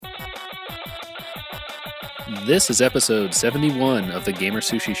This is episode 71 of the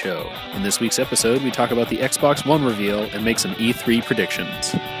GamerSushi Show. In this week's episode, we talk about the Xbox One reveal and make some E3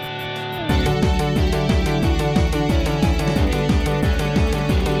 predictions.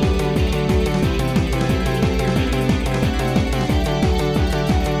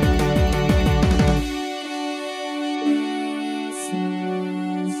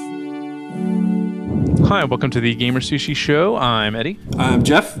 Hi, welcome to the GamerSushi Show. I'm Eddie. I'm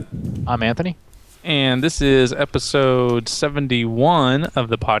Jeff. I'm Anthony. And this is episode 71 of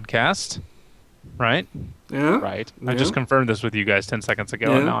the podcast, right? Yeah. Right. I just confirmed this with you guys 10 seconds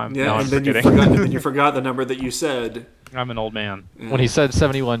ago, and now I'm forgetting. And then you forgot the number that you said. I'm an old man. Yeah. When he said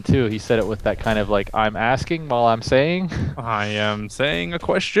 71 too, he said it with that kind of like, I'm asking while I'm saying. I am saying a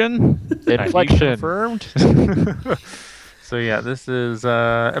question. Inflection. Confirmed. So yeah, this is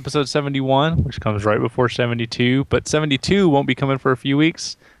episode 71, which comes right before 72. But 72 won't be coming for a few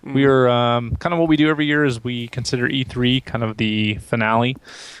weeks. We are kind of what we do every year is we consider E3 kind of the finale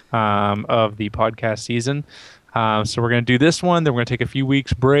of the podcast season. So we're going to do this one, then we're going to take a few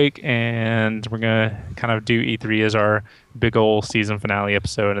weeks break, and we're going to kind of do E3 as our big old season finale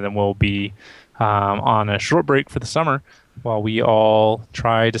episode, and then we'll be on a short break for the summer while we all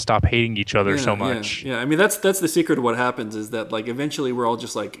try to stop hating each other so much. Yeah, I mean, that's the secret of what happens is that, like, eventually we're all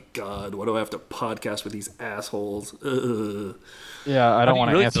just like, God, why do I have to podcast with these assholes? Ugh. Yeah, I don't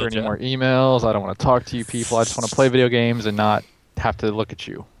want to answer any more emails. I don't want to talk to you people. I just want to play video games and not have to look at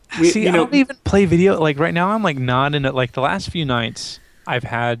you. I don't even play video. Like, right now, I'm, like, not in it. Like, the last few nights, I've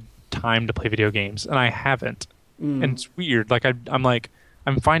had time to play video games, and I haven't. And it's weird. Like,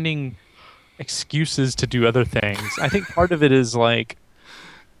 I'm finding excuses to do other things. I think part of it is like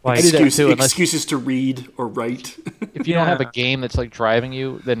excuses to read or write. If you don't have a game that's like driving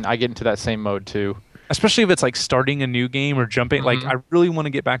you, then I get into that same mode too. Especially if it's like starting a new game or jumping. Like, I really want to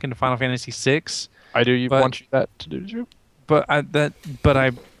get back into Final Fantasy VI. I do. You want that to do? But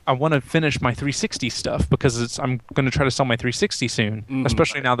I want to finish my 360 stuff because I'm going to try to sell my 360 soon.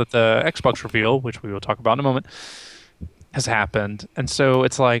 Especially now that the Xbox reveal, which we will talk about in a moment, has happened. And so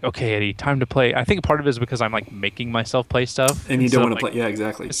it's like, okay, Eddie, time to play. I think part of it is because I'm like making myself play stuff. And you don't want to play. Yeah,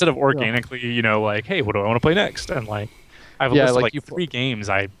 exactly. Instead of organically, like, hey, what do I want to play next? And like, I have a list of like 3 games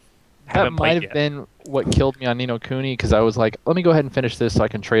I haven't played yet. That might have been what killed me on Ni no Kuni, because I was like, let me go ahead and finish this so I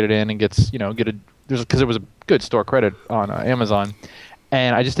can trade it in and because it was a good store credit on Amazon.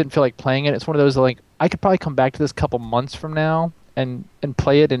 And I just didn't feel like playing it. It's one of those like, I could probably come back to this a couple months from now and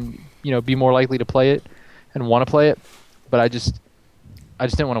play it and, be more likely to play it and want to play it. But I just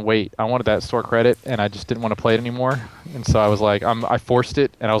didn't want to wait. I wanted that store credit, and I just didn't want to play it anymore. And so I was like, I forced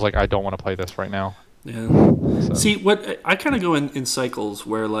it, and I was like, I don't want to play this right now. Yeah. So. See, what I kind of go in cycles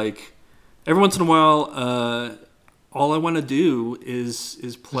where, like, every once in a while, all I want to do is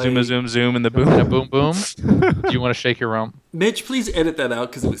play. Zoom, and the boom. And a boom, boom. Do you want to shake your rump? Mitch, please edit that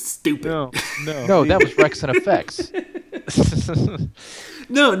out because it was stupid. No, that was Rex and Effects.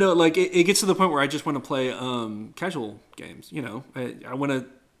 No, like it gets to the point where I just want to play casual games. I want to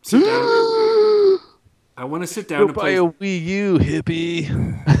sit down. I want to sit down and play a Wii U, hippie.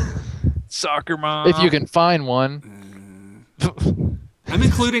 Soccer mom. If you can find one. I'm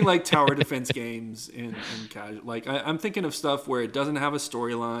including like tower defense games in casual. Like I'm thinking of stuff where it doesn't have a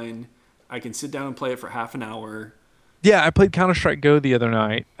storyline. I can sit down and play it for half an hour. Yeah, I played Counter-Strike Go the other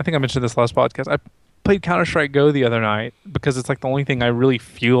night. I think I mentioned this last podcast. I played Counter-Strike Go the other night because it's like the only thing I really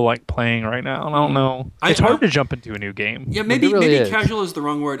feel like playing right now. And I don't know. It's hard to jump into a new game. Yeah, maybe casual is the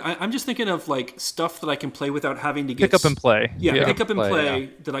wrong word. I'm just thinking of like stuff that I can play without having to get pick up and play. Yeah, pick up and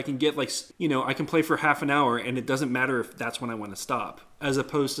play that I can get like I can play for half an hour and it doesn't matter if that's when I want to stop. As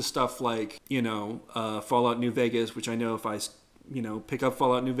opposed to stuff like Fallout New Vegas, which I know if I pick up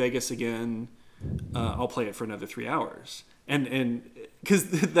Fallout New Vegas again, I'll play it for another 3 hours. And because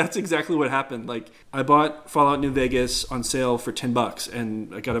that's exactly what happened. Like, I bought Fallout New Vegas on sale for $10,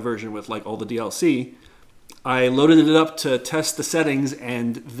 and I got a version with like all the DLC. I loaded it up to test the settings,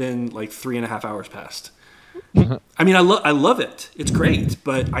 and then like 3.5 hours passed. I mean, I love it. It's great,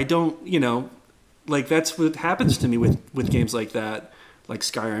 but I don't, like that's what happens to me with games like that, like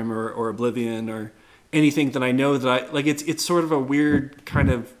Skyrim or Oblivion or anything that I know that I like. It's sort of a weird kind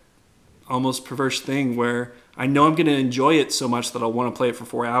of almost perverse thing where I know I'm going to enjoy it so much that I'll want to play it for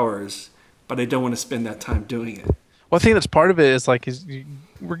 4 hours, but I don't want to spend that time doing it. Well, I think that's part of it is like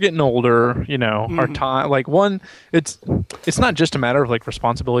we're getting older, our time, like it's not just a matter of like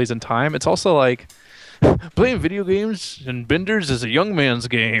responsibilities and time. It's also like playing video games and benders is a young man's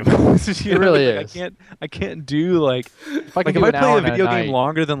game. It really is. I can't do like if I play a video game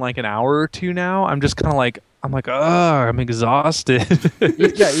longer than like an hour or two now, I'm just kind of like I'm exhausted.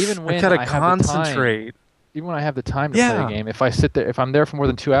 Yeah, even when I gotta concentrate. even when I have the time to play Yeah. a game, if I sit there, if I'm there for more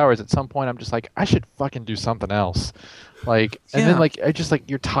than 2 hours, at some point I'm just like, I should fucking do something else. Like, and then Yeah. like, I just like,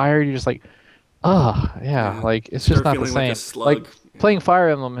 you're tired. You're just like, oh yeah, Yeah. like it's just Start not the feeling like a same. slug. Like playing Fire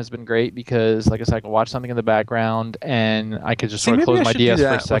Emblem has been great because, like I said, I can watch something in the background and I could just See, sort of maybe close I my should do DS for a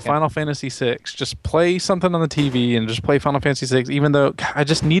that with second. Final Fantasy VI. Just play something on the TV and just play Final Fantasy VI. Even though I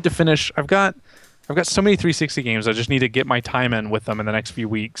just need to finish. I've got so many 360 games. I just need to get my time in with them in the next few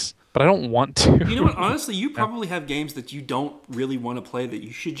weeks. But I don't want to. You know what? Honestly, you probably have games that you don't really want to play that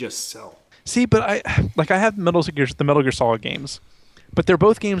you should just sell. See, but I have the Metal Gear Solid games, but they're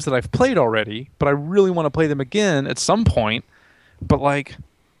both games that I've played already. But I really want to play them again at some point. But like,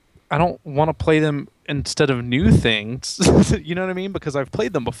 I don't want to play them instead of new things. You know what I mean? Because I've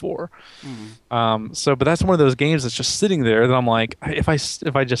played them before. But that's one of those games that's just sitting there that I'm like, if I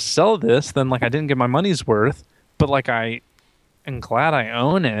just sell this, then like I didn't get my money's worth. But like I am glad I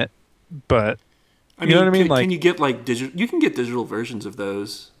own it. But I mean, you know what I mean? Can you get like digital? You can get digital versions of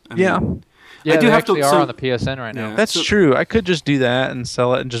those. I Yeah. mean, Yeah, I do they have to- actually are so- on the PSN right now. Yeah. That's So- true. I could just do that and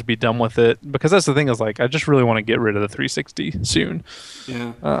sell it and just be done with it. Because that's the thing is like I just really want to get rid of the 360 soon.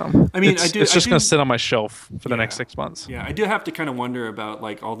 Yeah. I mean, it's, I do- It's I just do- going to sit on my shelf for the next Yeah. 6 months. Yeah, I do have to kind of wonder about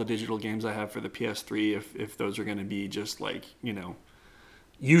like all the digital games I have for the PS3 if those are going to be just like,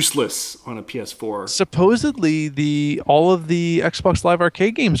 useless on a PS4. Supposedly, all of the Xbox Live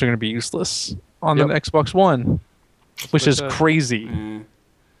Arcade games are going to be useless on the Yep. Xbox One, which is what the- crazy.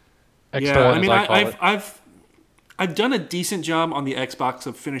 Extra, Yeah, I as mean, call it. I've done a decent job on the Xbox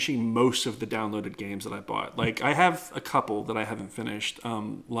of finishing most of the downloaded games that I bought. Like I have a couple that I haven't finished.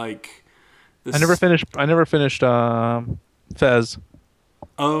 Like this, I never finished Fez.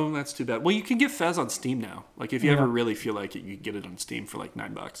 Oh, that's too bad. Well, you can get Fez on Steam now. Like if you Yeah. ever really feel like it, you can get it on Steam for like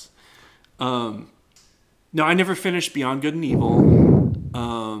 $9. No, I never finished Beyond Good and Evil,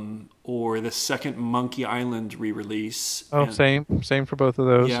 or the second Monkey Island re-release. Oh, And- same for both of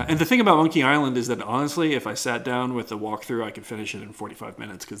those. Yeah, and the thing about Monkey Island is that honestly, if I sat down with a walkthrough, I could finish it in 45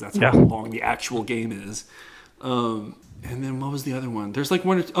 minutes because that's Yeah. how long the actual game is. And then what was the other one? There's like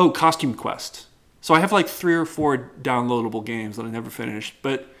Costume Quest. So I have like 3 or 4 downloadable games that I never finished.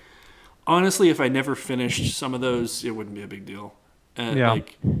 But honestly, if I never finished some of those, it wouldn't be a big deal. And Yeah.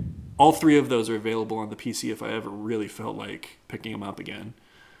 like all 3 of those are available on the PC if I ever really felt like picking them up again.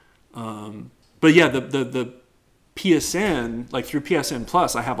 But yeah, the PSN, like through PSN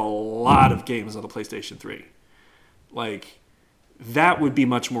Plus, I have a lot of games on the PlayStation 3. Like, that would be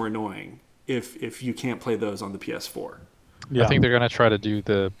much more annoying if you can't play those on the PS4. Yeah. I think they're gonna try to do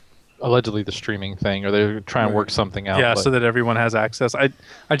allegedly the streaming thing, or they're trying to work something out. Yeah, but- so that everyone has access. I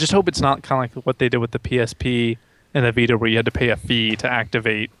just hope it's not kind of like what they did with the PSP and the Vita, where you had to pay a fee to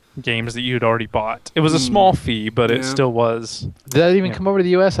activate games that you had already bought. It was a small fee, but it Yeah. still was. Did that even Yeah. come over to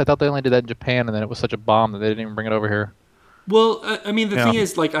the US? I thought they only did that in Japan, and then it was such a bomb that they didn't even bring it over here. Well, I mean, the Yeah. thing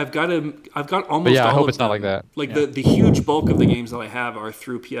is, like, I've got almost. But yeah, I all hope of it's not them. like that. Like Yeah. the huge bulk of the games that I have are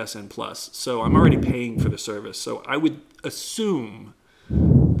through PSN Plus, so I'm already paying for the service. So I would assume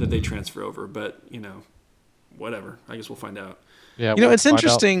that they transfer over, but whatever. I guess we'll find out. Yeah, You know, we'll it's find out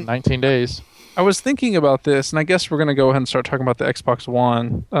interesting. in 19 days. I was thinking about this, and I guess we're going to go ahead and start talking about the Xbox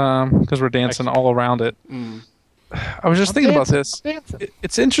One because we're dancing all around it. I was just thinking about this.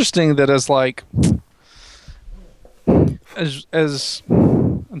 It's interesting that as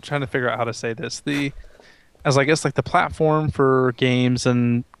I'm trying to figure out how to say this, as I guess like the platform for games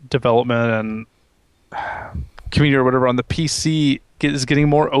and development and community or whatever on the PC is getting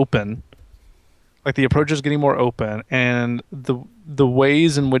more open. Like the approach is getting more open, and the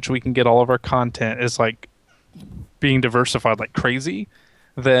ways in which we can get all of our content is like being diversified like crazy.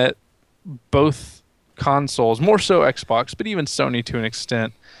 That both consoles, more so Xbox, but even Sony to an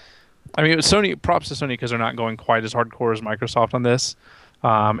extent. I mean, props to Sony because they're not going quite as hardcore as Microsoft on this.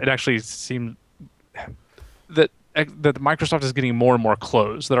 It actually seems that Microsoft is getting more and more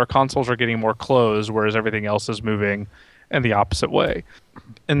closed, that our consoles are getting more closed, whereas everything else is moving in the opposite way.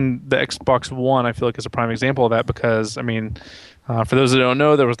 And the Xbox One, I feel like, is a prime example of that because, I mean, for those that don't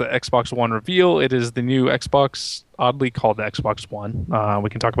know, there was the Xbox One reveal. It is the new Xbox, oddly called the Xbox One. We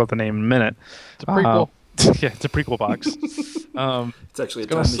can talk about the name in a minute. It's a prequel. Yeah, it's a prequel box. It's actually a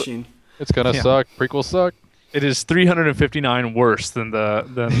gonna time su- machine. It's gonna Yeah. suck. Prequels suck. It is 359 worse than the.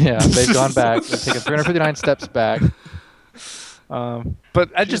 Yeah, they've gone back. They've taken 359 steps back. But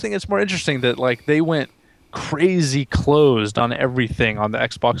I just think it's more interesting that like they went crazy closed on everything on the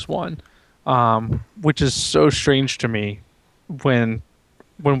Xbox One, which is so strange to me when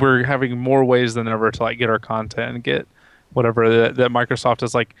we're having more ways than ever to like get our content and get whatever that Microsoft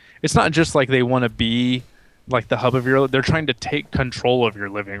is like. It's not just like they want to be like the hub of they're trying to take control of your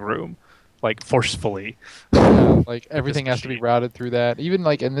living room. like forcefully. Like everything has to be routed through that. Even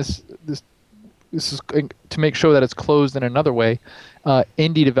like in this is to make sure that it's closed in another way.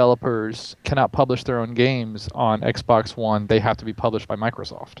 Indie developers cannot publish their own games on Xbox One. They have to be published by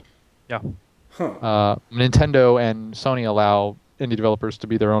Microsoft. Yeah. Nintendo and Sony allow indie developers to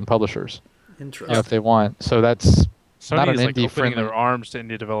be their own publishers. Interesting. If they want. So that's Sony not an is like indie opening friendly. their arms to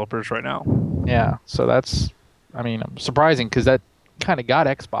indie developers right now. Yeah. So that's, I mean, surprising because that kind of got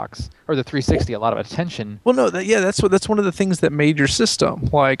Xbox or the 360 a lot of attention. Well, no, that's one of the things that made your system.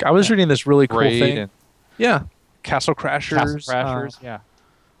 Like I was reading this really cool thing. Yeah, Castle Crashers. Yeah.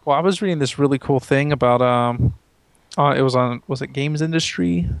 Well, I was reading this really cool thing about it was it Games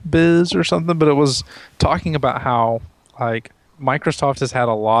Industry Biz or something, but it was talking about how like Microsoft has had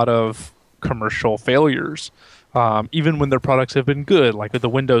a lot of commercial failures. Even when their products have been good, like with the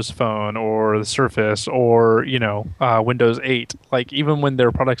Windows Phone or the Surface or, Windows 8. Like, even when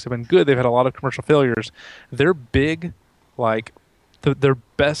their products have been good, they've had a lot of commercial failures. Their big, like, their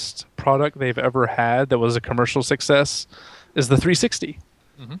best product they've ever had that was a commercial success is the 360.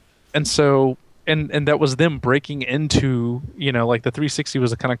 Mm-hmm. And so, and that was them breaking into, like the 360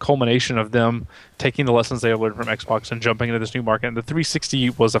 was a kind of culmination of them taking the lessons they had learned from Xbox and jumping into this new market. And the 360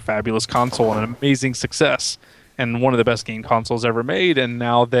 was a fabulous console and an amazing success. And one of the best game consoles ever made, and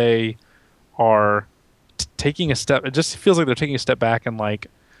now they are taking a step. It just feels like they're taking a step back and like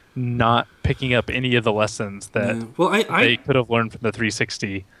not picking up any of the lessons that they could have learned from the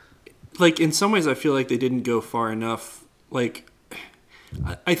 360. Like in some ways, I feel like they didn't go far enough. Like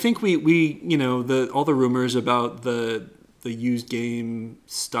I think we all the rumors about the used game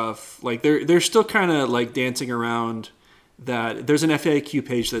stuff, like they're still kind of like dancing around. That there's an FAQ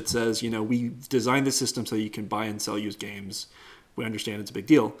page that says, we designed the system so you can buy and sell used games. We understand it's a big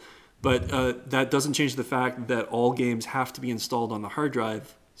deal. But that doesn't change the fact that all games have to be installed on the hard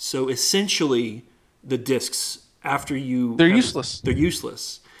drive. So essentially, the discs, after you... They're useless. They're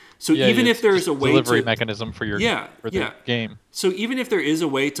useless. So even if there's a way delivery mechanism for your the game. So even if there is a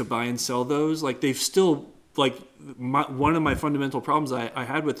way to buy and sell those, like they've still... Like one of my fundamental problems I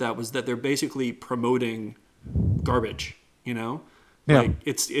had with that was that they're basically promoting garbage. Like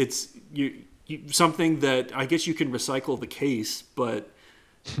it's something that I guess you can recycle the case, but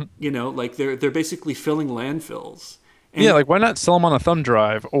like they're basically filling landfills. And like why not sell them on a thumb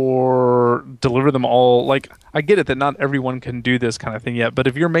drive or deliver them all? Like I get it that not everyone can do this kind of thing yet, but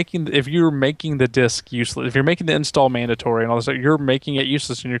if you're making the disc useless, if you're making the install mandatory and all this, you're making it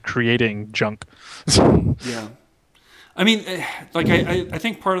useless and you're creating junk. Yeah, I mean, like I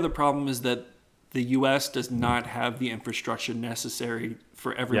think part of the problem is that the U.S. does not have the infrastructure necessary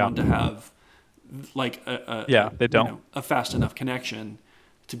for everyone to have, like a fast enough connection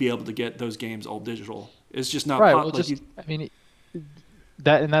to be able to get those games all digital. It's just not right.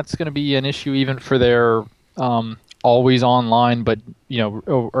 That's going to be an issue even for their always online, but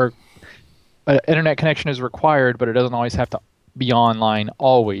or internet connection is required, but it doesn't always have to be online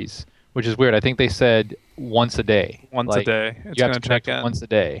always, which is weird. I think they said once a day. Once a day. You have to connect once a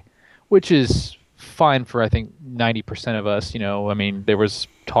day, which is fine for I think 90% of us. There was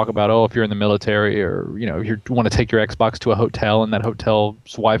talk about if you're in the military or if you want to take your Xbox to a hotel and that hotel's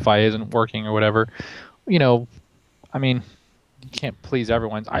Wi-Fi isn't working or whatever. You can't please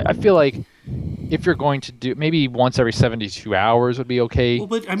everyone. I feel like if you're going to do maybe once every 72 hours would be okay. Well,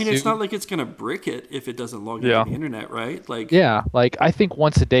 but it's not like it's going to brick it if it doesn't log into the internet, right? Like I think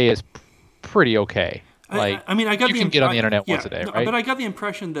once a day is pretty okay. Like I got you can get on the internet once a day, right? But I got the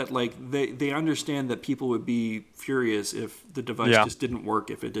impression that like they understand that people would be furious if the device just didn't work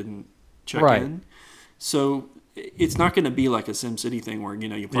if it didn't check in. So it's not going to be like a SimCity thing where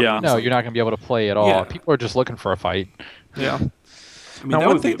you plug in. No, you're not going to be able to play at all. Yeah. People are just looking for a fight. Yeah. That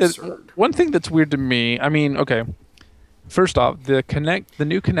would be absurd. One thing that's weird to me. Okay. First off, the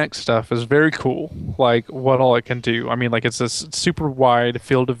new Kinect stuff is very cool. Like what all it can do. It's a super wide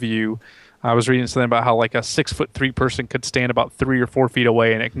field of view. I was reading something about how like a 6'3" person could stand about 3 or 4 feet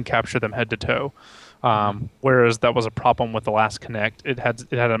away and it can capture them head to toe. Whereas that was a problem with the last Kinect. It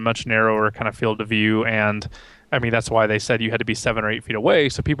had a much narrower kind of field of view, and that's why they said you had to be 7 or 8 feet away.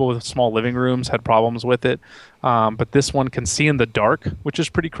 So people with small living rooms had problems with it. But this one can see in the dark, which is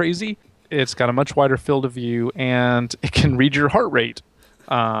pretty crazy. It's got a much wider field of view, and it can read your heart rate.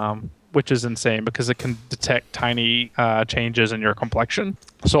 Which is insane because it can detect tiny changes in your complexion.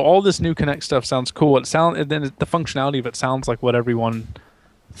 So all this new Kinect stuff sounds cool. And then the functionality of it sounds like what everyone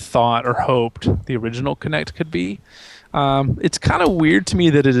thought or hoped the original Kinect could be. It's kind of weird to me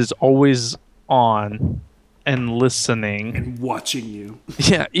that it is always on and listening and watching you.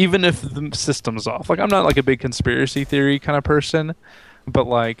 Yeah, even if the system's off. Like I'm not like a big conspiracy theory kind of person, but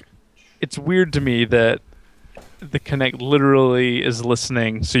like it's weird to me that the Kinect literally is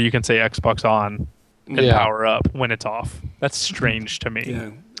listening, so you can say Xbox on and power up when it's off. That's strange to me.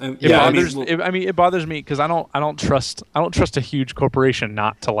 Yeah. It bothers me because I don't trust a huge corporation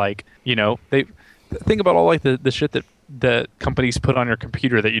not to they think about all the shit that companies put on your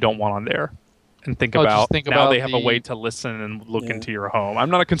computer that you don't want on there. And think about they have a way to listen and look into your home.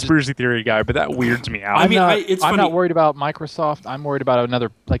 I'm not a conspiracy theory guy, but that weirds me out. I'm not worried about Microsoft. I'm worried about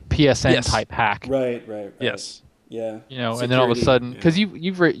another PSN type hack. Right. Yes. Yeah. Security, and then all of a sudden, because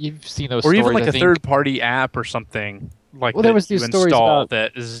you've seen those, or stories, even a third party app or something there was these stories about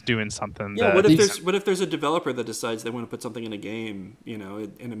that is doing something. Yeah. What if there's a developer that decides they want to put something in a game,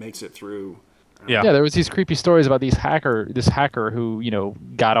 and it makes it through. Yeah. There was these creepy stories about this hacker who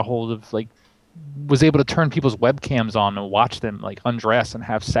got a hold of was able to turn people's webcams on and watch them undress and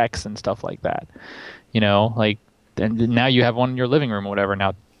have sex and stuff like that. And now you have one in your living room or whatever.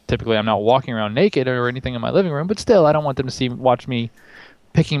 Now, typically I'm not walking around naked or anything in my living room, but still I don't want them to watch me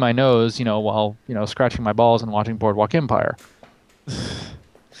picking my nose, while, scratching my balls and watching Boardwalk Empire. Because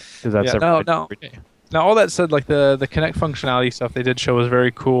that's every day. Now, all that said, the Kinect functionality stuff they did show was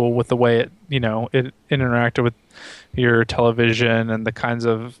very cool with the way it interacted with your television and the kinds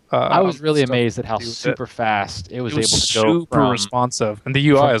of. I was really amazed at how super fast it was able to go super responsive, and the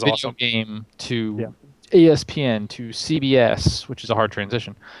UI is awesome. Game to ESPN to CBS, which is a hard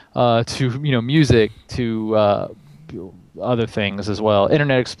transition, to music to other things as well.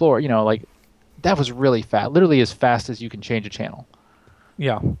 Internet Explorer, that was really fast. Literally as fast as you can change a channel.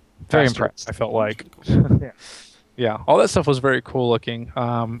 Yeah. Very impressed. I felt like, all that stuff was very cool looking.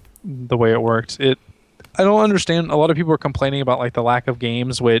 The way it worked, I don't understand. A lot of people are complaining about the lack of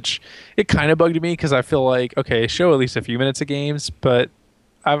games, which it kind of bugged me because I feel like show at least a few minutes of games, but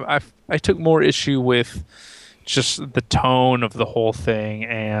I took more issue with just the tone of the whole thing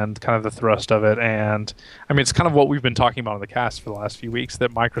and kind of the thrust of it. And I mean, it's kind of what we've been talking about on the cast for the last few weeks,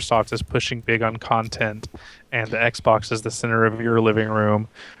 that Microsoft is pushing big on content and the Xbox is the center of your living room.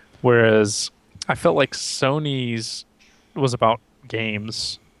 Whereas I felt like Sony's was about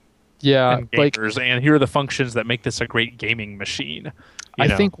games. Yeah. And gamers, and here are the functions that make this a great gaming machine.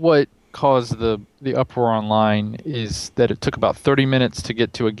 I think what caused the uproar online is that it took about 30 minutes to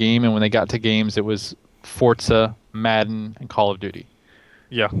get to a game, and when they got to games, it was Forza, Madden, and Call of Duty.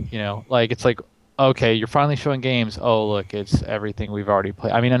 Yeah. It's like, okay, you're finally showing games. Oh, look, it's everything we've already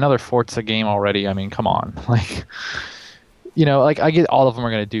played. I mean, another Forza game already. I mean, come on. I get all of them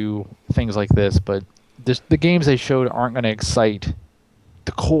are going to do things like this, but the games they showed aren't going to excite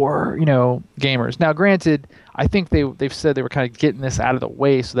the core, gamers. Now, granted, I think they've said they were kind of getting this out of the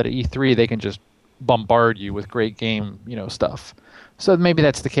way so that at E3 they can just bombard you with great game, stuff. So maybe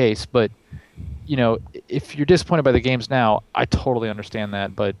that's the case, but if you're disappointed by the games now, I totally understand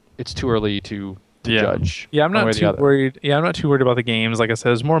that, but it's too early to judge. Yeah, I'm not too worried. Yeah, I'm not too worried about the games. Like I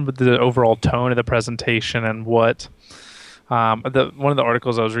said, it's more about the overall tone of the presentation and what. One of the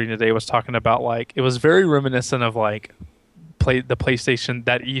articles I was reading today was talking about it was very reminiscent of the PlayStation,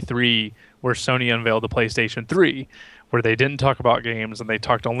 that E3 where Sony unveiled the PlayStation 3, where they didn't talk about games and they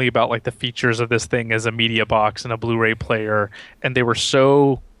talked only about the features of this thing as a media box and a Blu-ray player, and they were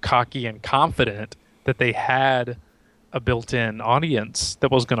so cocky and confident that they had a built-in audience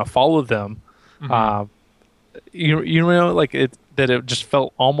that was going to follow them. Mm-hmm. That it just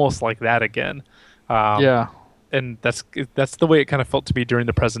felt almost like that again. And that's the way it kind of felt to me during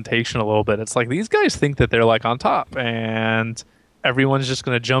the presentation a little bit. It's like these guys think that they're on top, and everyone's just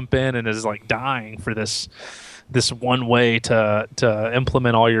going to jump in and is dying for this one way to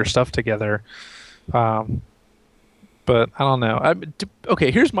implement all your stuff together. But I don't know.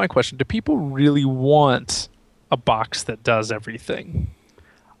 Okay, here's my question: do people really want a box that does everything?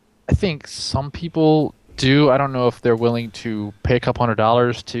 I think some people do. I don't know if they're willing to pay a couple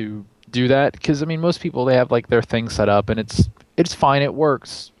 $100 to do that, because I mean, most people, they have their thing set up and it's fine, it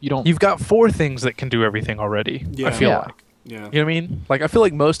works. You've got 4 things that can do everything already. I feel like. Yeah. You know what I mean? I feel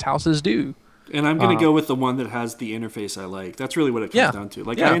like most houses do. And I'm going to go with the one that has the interface I like. That's really what it comes down to.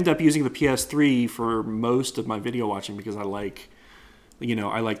 I end up using the PS3 for most of my video watching because I like the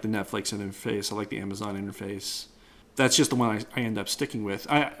Netflix interface, I like the Amazon interface. That's just the one I end up sticking with.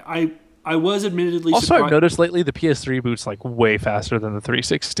 I was admittedly also surprised. I've noticed lately the PS3 boots way faster than the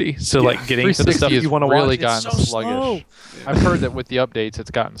 360. So getting to the stuff you want to really watch, gotten it's so sluggish. slow. I've heard that with the updates,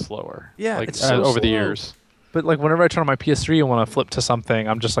 it's gotten slower. Yeah, it's so over the slow. years. But whenever I turn on my PS3 and want to flip to something,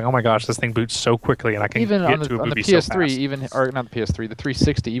 I'm just oh my gosh, this thing boots so quickly, and I can even get on the, to a on the movie PS3, so fast. even or not the PS3, the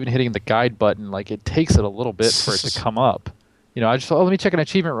 360, even hitting the guide button, it takes it a little bit for it to come up. I just let me check an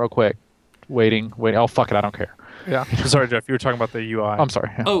achievement real quick. Waiting. Oh fuck it, I don't care. Yeah. Sorry, Jeff. You were talking about the UI. I'm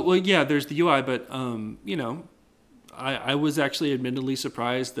sorry. Yeah. Oh well, yeah. There's the UI, but I was actually admittedly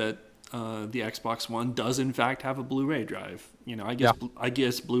surprised that the Xbox One does in fact have a Blu-ray drive. I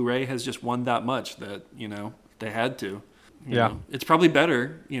guess Blu-ray has just won that much that they had to. You know, it's probably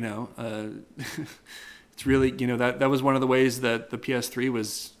better. It's really that was one of the ways that the PS3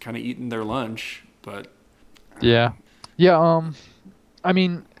 was kind of eating their lunch, but yeah. I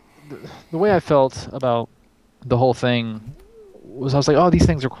mean, the way I felt about the whole thing was I was like, oh, these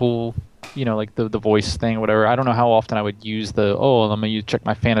things are cool. Like the voice thing or whatever. I don't know how often I would use let me check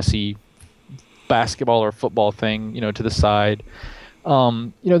my fantasy basketball or football thing, to the side.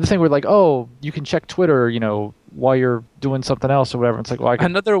 The thing where like, oh, you can check Twitter, while you're doing something else or whatever. It's like, well,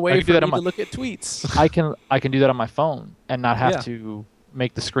 another way for me to to look at tweets. I can do that on my phone and not have to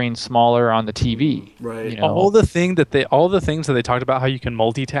make the screen smaller on the TV. Right. All the things that they talked about how you can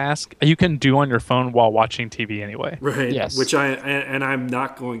multitask, you can do on your phone while watching TV anyway. Right. Yes. Which I'm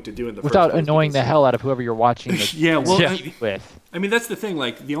not going to do in the without first place annoying the hell out of whoever you're watching the TV with. I mean, that's the thing.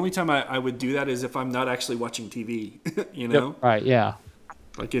 Like, the only time I would do that is if I'm not actually watching TV, Yep. Right, yeah.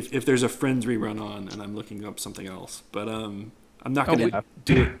 Like, if there's a Friends rerun on and I'm looking up something else. But I'm not going to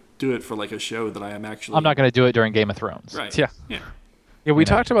do it for, like, a show that I am actually... I'm not going to do it during Game of Thrones. Right. Yeah. Yeah, we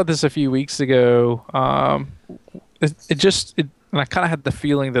talked about this a few weeks ago. And I kind of had the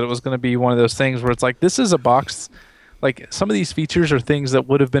feeling that it was going to be one of those things where it's like, this is a box... Like, some of these features are things that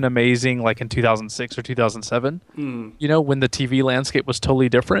would have been amazing, like, in 2006 or 2007, when the TV landscape was totally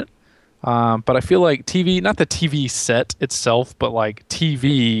different. But I feel like TV, not the TV set itself, but, like,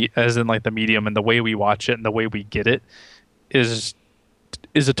 TV, as in, like, the medium and the way we watch it and the way we get it, is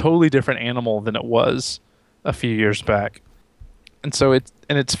a totally different animal than it was a few years back. And so it's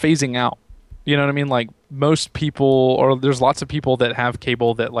phasing out. You know what I mean? Like, most people, or there's lots of people that have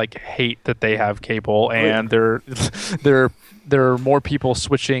cable that like hate that they have cable, and there are more people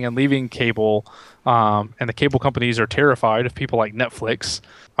switching and leaving cable, and the cable companies are terrified of people like Netflix.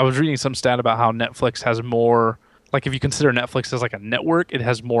 I was reading some stat about how Netflix has more, like, if you consider Netflix as like a network, it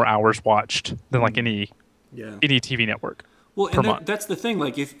has more hours watched than like any TV network. Well, and that's the thing.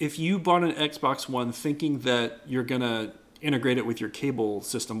 Like, if you bought an Xbox One thinking that you're gonna integrate it with your cable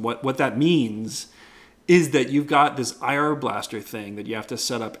system, what that means is that you've got this IR blaster thing that you have to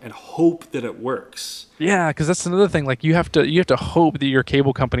set up and hope that it works. Yeah, because that's another thing. Like, you have to hope that your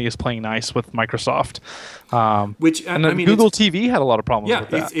cable company is playing nice with Microsoft. Google TV had a lot of problems with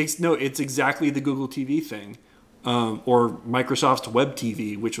that. It's exactly the Google TV thing, or Microsoft's Web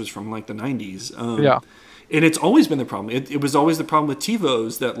TV, which was from like the 90s. And it's always been the problem. It was always the problem with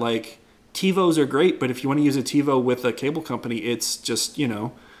TiVos that, like, TiVos are great, but if you want to use a TiVo with a cable company, it's just,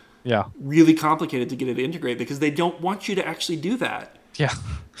 really complicated to get it to integrate because they don't want you to actually do that. Yeah.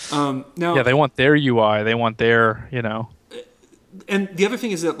 Now, they want their UI. They want their, And the other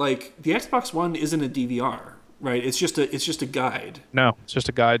thing is that, like, the Xbox One isn't a DVR, right? It's just a guide. No, it's just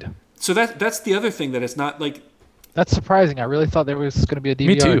a guide. So that's the other thing that it's not like. That's surprising. I really thought there was going to be a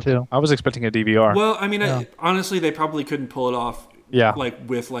DVR too. I was expecting a DVR. Well, I mean, honestly, they probably couldn't pull it off. Yeah. Like,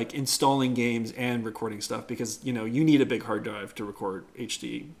 with like installing games and recording stuff because you need a big hard drive to record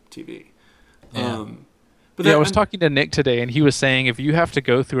HD TV. Yeah. I was talking to Nick today, and he was saying if you have to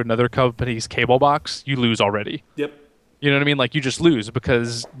go through another company's cable box, you lose already. Yep. You know what I mean? Like, you just lose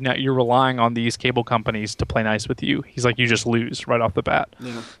because now you're relying on these cable companies to play nice with you. He's like, you just lose right off the bat.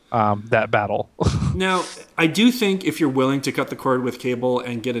 Yeah. That battle. Now, I do think if you're willing to cut the cord with cable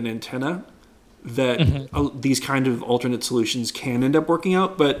and get an antenna, that these kind of alternate solutions can end up working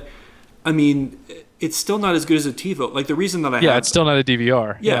out. But, I mean, it's still not as good as a TiVo. Like, the reason that it's still not a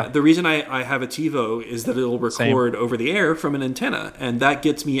DVR. Yeah, the reason I have a TiVo is that it'll record over the air from an antenna. And that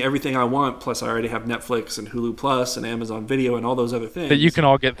gets me everything I want. Plus, I already have Netflix and Hulu Plus and Amazon Video and all those other things. That you can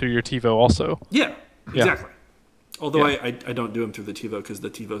all get through your TiVo also. Yeah, exactly. Although I don't do them through the TiVo because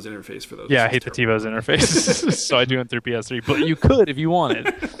the TiVo's interface for those. Yeah, I hate the TiVo's interface. So I do them through PS3. But you could if you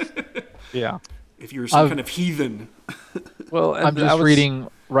wanted. Yeah. If you're some kind of heathen. Well, I'm just reading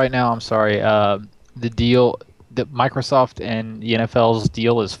right now, I'm sorry, the deal, that Microsoft and the NFL's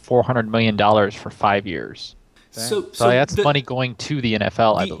deal is $400 million for 5 years. So that's money going to the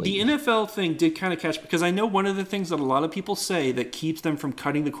NFL, I believe. The NFL thing did kind of catch, because I know one of the things that a lot of people say that keeps them from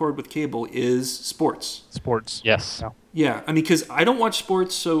cutting the cord with cable is sports. Sports. Yes. Yeah, I mean, because I don't watch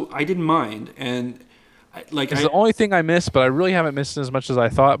sports, so I didn't mind. And it's the only thing I missed, but I really haven't missed as much as I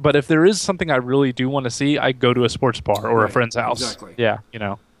thought. But if there is something I really do want to see, I go to a sports bar or a friend's house. Exactly. Yeah,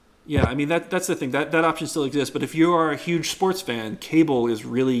 Yeah, I mean, that's the thing. That option still exists. But if you are a huge sports fan, cable is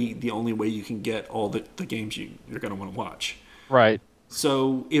really the only way you can get all the games you're going to want to watch. Right.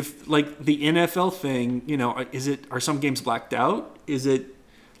 So if like the NFL thing, are some games blacked out? Is it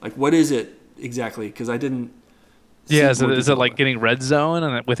like what is it exactly? Because I didn't. Yeah, is it like getting red zone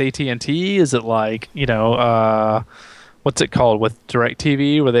and with AT&T? Is it like what's it called with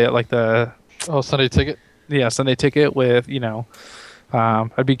DirecTV where they like the Sunday Ticket? Yeah, Sunday Ticket with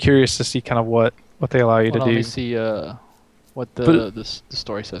I'd be curious to see kind of what they allow you to do. Let me see what the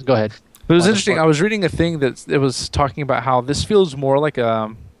story says. Go ahead. But it was interesting. I was reading a thing that it was talking about how this feels more like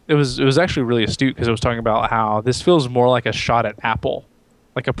it was actually really astute because it was talking about how this feels more like a shot at Apple,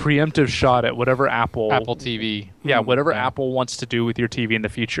 like a preemptive shot at whatever Apple TV. Yeah, whatever Apple wants to do with your TV in the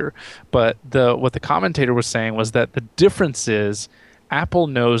future. But what the commentator was saying was that the difference is Apple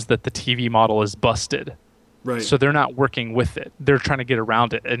knows that the TV model is busted. Right. So they're not working with it. They're trying to get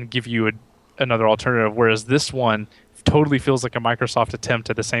around it and give you another alternative. Whereas this one totally feels like a Microsoft attempt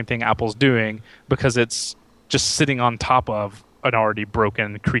at the same thing Apple's doing because it's just sitting on top of an already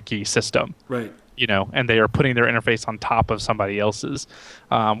broken, creaky system. Right. And they are putting their interface on top of somebody else's.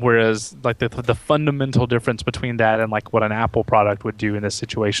 Whereas like the fundamental difference between that and like what an Apple product would do in this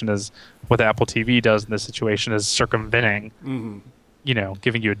situation is what the Apple TV does in this situation is circumventing,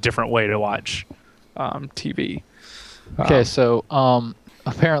 giving you a different way to watch TV. Okay, so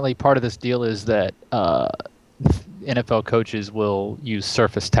apparently part of this deal is that NFL coaches will use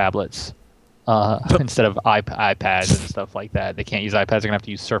Surface tablets instead of iPads and stuff like that. They can't use iPads; they're gonna have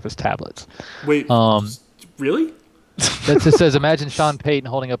to use Surface tablets. Wait, really? It says, imagine Sean Payton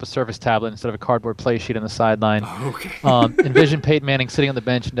holding up a Surface tablet instead of a cardboard play sheet on the sideline. Okay. Envision Peyton Manning sitting on the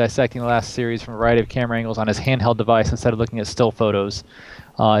bench and dissecting the last series from a variety of camera angles on his handheld device instead of looking at still photos.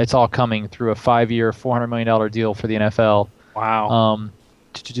 It's all coming through a 5-year, $400 million deal for the NFL. Wow.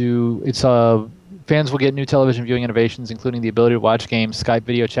 Fans will get new television viewing innovations, including the ability to watch games, Skype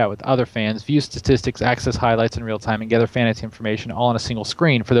video chat with other fans, view statistics, access highlights in real time, and gather fantasy information all on a single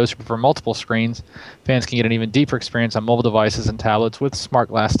screen. For those who prefer multiple screens, fans can get an even deeper experience on mobile devices and tablets with smart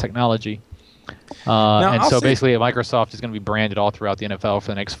glass technology. Basically, Microsoft is going to be branded all throughout the NFL for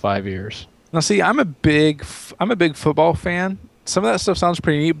the next 5 years. Now, see, I'm a big football fan. Some of that stuff sounds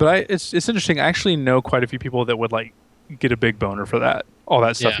pretty neat, but it's interesting. I actually know quite a few people that would like get a big boner for that. All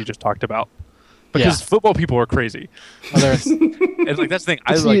that stuff you just talked about. Because football people are crazy. And like that's the thing.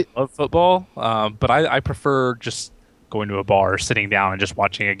 I love football, but I prefer just going to a bar, sitting down, and just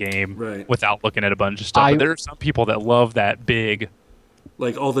watching a game without looking at a bunch of stuff. But there are some people that love that big,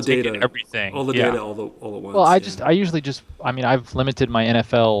 like all the data, everything, all the data, all at once. Well, I've limited my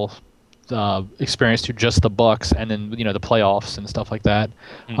NFL experience to just the Bucks, and then the playoffs and stuff like that.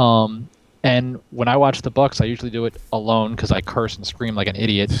 And when I watch the Bucks, I usually do it alone because I curse and scream like an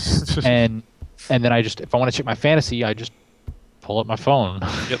idiot, and then if I want to check my fantasy, I just pull up my phone.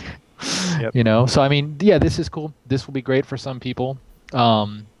 Yep. So I mean, this is cool. This will be great for some people.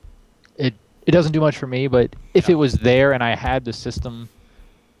 It doesn't do much for me, but if it was there and I had the system,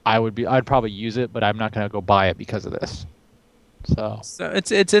 I'd probably use it, but I'm not going to go buy it because of this. So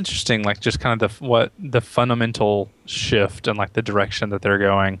it's interesting, like just kind of the fundamental shift and like the direction that they're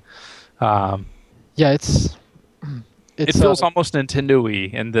going. It feels almost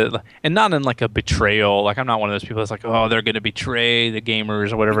Nintendo-y and not in like a betrayal. Like I'm not one of those people that's like, oh, they're going to betray the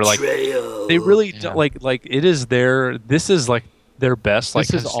gamers or whatever. Betrayal. Like they really don't, like it is this is like their best.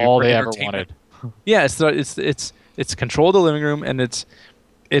 This is all they ever wanted. Yeah, it's control the living room, and it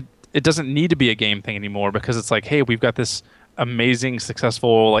doesn't need to be a game thing anymore because it's like, hey, we've got this amazing,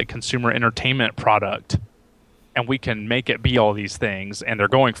 successful like consumer entertainment product, and we can make it be all these things, and they're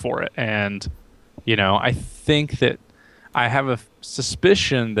going for it. And I think that I have a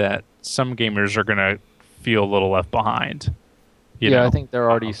suspicion that some gamers are going to feel a little left behind. I think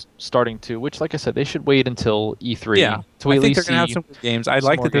they're already starting to, which, like I said, they should wait until E3. Yeah, to I think they're going to have some good games. I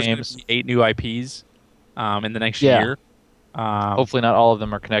like that there's going to be 8 new IPs in the next year. Hopefully not all of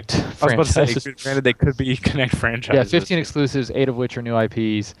them are Connect franchises. I was about to say, granted, they could be Connect franchises. Yeah, 15 exclusives, 8 of which are new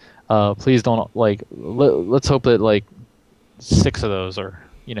IPs. Please don't, let's hope that, 6 of those are,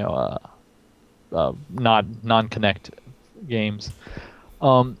 not non-Connect games.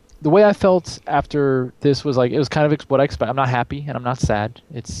 The way I felt after this was it was kind of what I expected. I'm not happy and I'm not sad.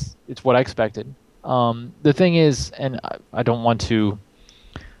 It's what I expected. The thing is, and I don't want to,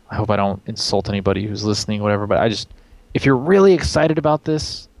 I hope I don't insult anybody who's listening or whatever, but if you're really excited about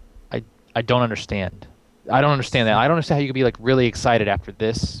this, I don't understand. I don't understand that. I don't understand how you could be really excited after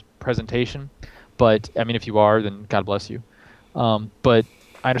this presentation. But I mean, if you are, then God bless you. But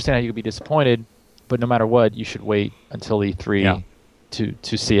I understand how you could be disappointed. But no matter what, you should wait until E3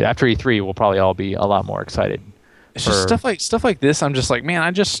 to see it. After E3, we'll probably all be a lot more excited. It's just stuff like this. I'm just like, man,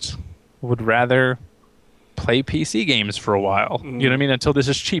 I just would rather play PC games for a while. You know what I mean? Until this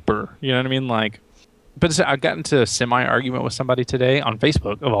is cheaper. You know what I mean? Like, but I got into a semi-argument with somebody today on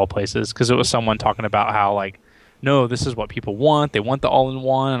Facebook, of all places, because it was someone talking about how, like, no, this is what people want. They want the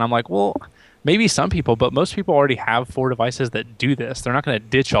all-in-one. And I'm like, well, maybe some people, but most people already have 4 devices that do this. They're not going to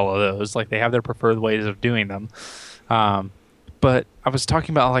ditch all of those. Like, they have their preferred ways of doing them. But I was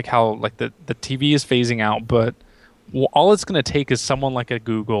talking about, like, how, like, the TV is phasing out, but all it's going to take is someone like a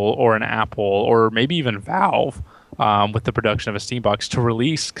Google or an Apple or maybe even Valve, with the production of a Steam box to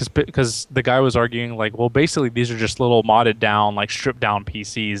release, because the guy was arguing, like, well, basically these are just little modded down, like, stripped down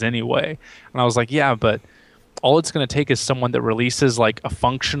PCs anyway. And I was like, yeah, but all it's going to take is someone that releases, like, a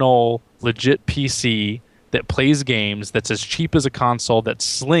functional, legit PC that plays games, that's as cheap as a console, that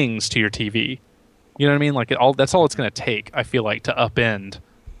slings to your TV. You know what I mean? Like, that's all it's going to take, I feel like, to upend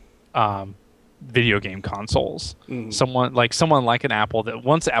video game consoles. Someone like an Apple, that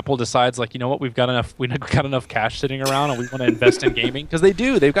once Apple decides, like, you know what, we've got enough cash sitting around and we want to invest in gaming, because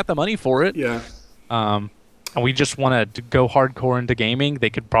they've got the money for it. Yeah. And we just want to go hardcore into gaming. They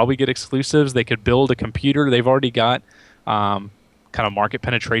could probably get exclusives. They could build a computer. They've already got kind of market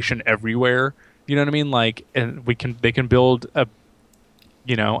penetration everywhere. You know what I mean? Like, and they can build a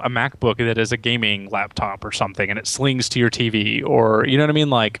MacBook that is a gaming laptop or something, and it slings to your TV, or, you know what I mean?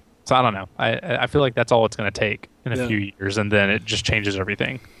 Like, so I don't know. I feel like that's all it's going to take in a few years, and then it just changes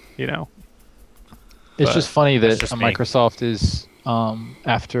everything, you know? It's just funny that just Microsoft is,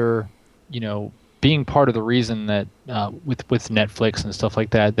 after, being part of the reason that with Netflix and stuff like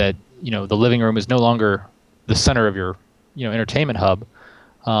that, the living room is no longer the center of your, entertainment hub,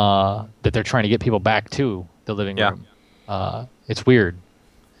 that they're trying to get people back to the living room. It's weird,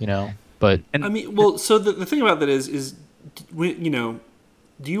 but... I mean, well, so the thing about that is,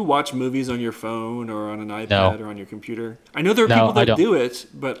 do you watch movies on your phone or on an iPad or on your computer? I know there are people that do it,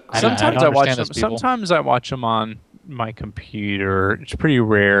 but sometimes I watch them. Sometimes I watch them on my computer. It's pretty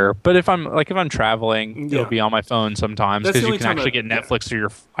rare, but if I'm traveling, it'll be on my phone sometimes, because you can actually get Netflix through your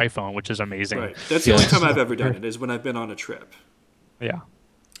iPhone, which is amazing. Right. That's the only time I've ever done it, is when I've been on a trip. Yeah.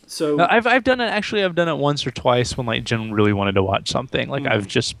 So no, I've done it. Actually, I've done it once or twice when, like, Jen really wanted to watch something. Like, I've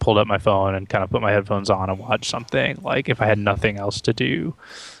just pulled up my phone and kind of put my headphones on and watched something. Like, if I had nothing else to do.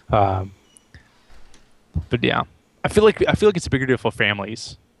 But yeah, I feel like it's a bigger deal for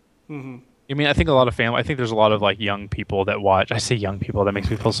families. I mean, I think there's a lot of, like, young people that watch. I say young people, that makes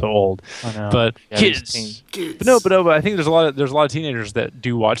me feel so old. I know. But kids. But I think there's a lot of teenagers that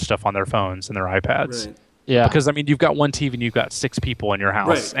do watch stuff on their phones and their iPads. Right. Yeah. Because, I mean, you've got one TV and you've got 6 people in your house,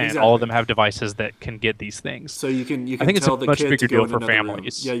 Right, and exactly. all of them have devices that can get these things. So you can I think it's tell a the much kid bigger to go deal in for another room.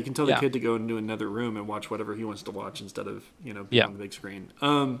 families. Yeah, you can tell the kid to go into another room and watch whatever he wants to watch instead of being on the big screen.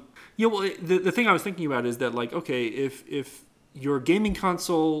 Well, the thing I was thinking about is that, like, okay, if your gaming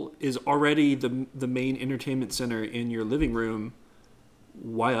console is already the main entertainment center in your living room,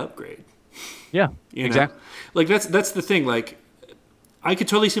 why upgrade? Yeah, Exactly. Like, that's the thing. Like, I could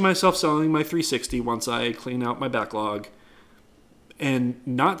totally see myself selling my 360 once I clean out my backlog, and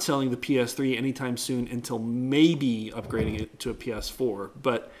not selling the PS3 anytime soon until maybe upgrading it to a PS4.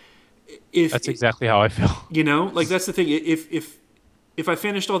 But that's exactly how I feel. Like, that's the thing. If I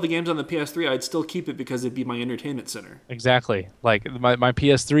finished all the games on the PS3, I'd still keep it because it'd be my entertainment center. Exactly. Like, my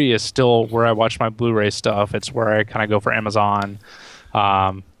PS3 is still where I watch my Blu-ray stuff. It's where I kind of go for Amazon.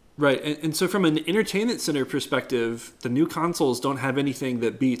 Right, and so from an entertainment center perspective, the new consoles don't have anything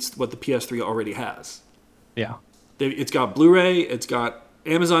that beats what the PS3 already has. Yeah. It's got Blu-ray, it's got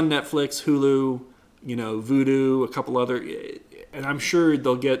Amazon, Netflix, Hulu, Vudu, a couple other, and I'm sure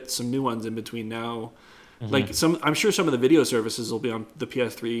they'll get some new ones in between now. Like, I'm sure some of the video services will be on the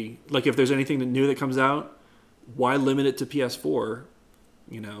PS3. Like, if there's anything new that comes out, why limit it to PS4?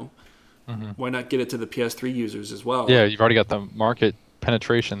 Why not get it to the PS3 users as well? Yeah, you've already got the market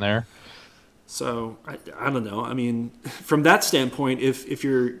penetration there. So I don't know. I mean, from that standpoint, if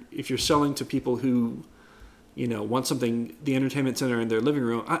you're selling to people who want something, the entertainment center in their living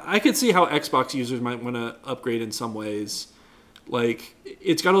room, I could see how Xbox users might want to upgrade in some ways. Like,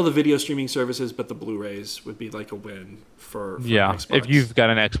 it's got all the video streaming services, but the Blu-rays would be like a win for Xbox. If you've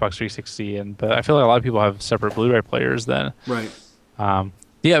got an Xbox 360, but I feel like a lot of people have separate Blu-ray players then. Right.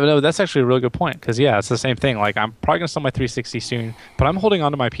 Yeah, but no, that's actually a really good point, because, it's the same thing. Like, I'm probably going to sell my 360 soon, but I'm holding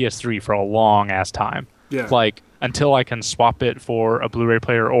on to my PS3 for a long-ass time. Yeah. Like, until I can swap it for a Blu-ray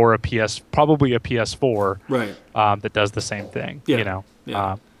player or probably a PS4 right. That does the same thing, Yeah.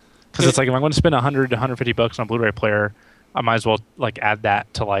 Because it's like, if I'm going to spend $100 to $150 on a Blu-ray player, I might as well, like, add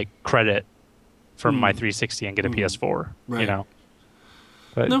that to, like, credit for my 360 and get a PS4, Right.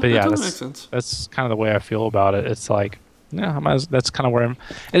 But No, yeah, that makes sense. that's kind of the way I feel about it. It's like, Yeah, that's kind of where I'm.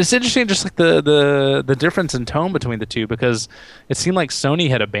 And it's interesting, just like the difference in tone between the two, because it seemed like Sony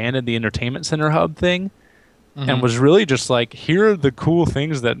had abandoned the entertainment center hub thing, and was really just like, here are the cool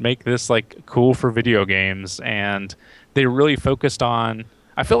things that make this like cool for video games, and they really focused on.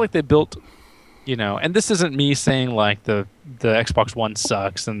 I feel like they built, and this isn't me saying like the Xbox One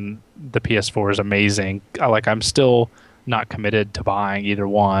sucks and the PS4 is amazing. I'm still not committed to buying either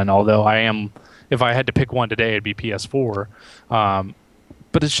one, although I am. If I had to pick one today, it'd be PS4.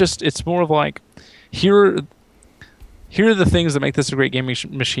 But it's more of like, here are the things that make this a great gaming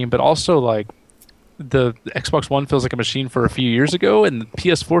machine, but also like the Xbox One feels like a machine for a few years ago, and the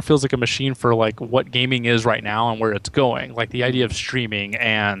PS4 feels like a machine for like what gaming is right now and where it's going. Like the idea of streaming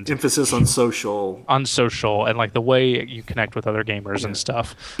and emphasis on social, and like the way you connect with other gamers and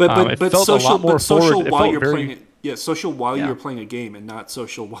stuff. But it felt social, a lot more social forward. while you're playing it. Yeah, social while Yeah. you're playing a game, and not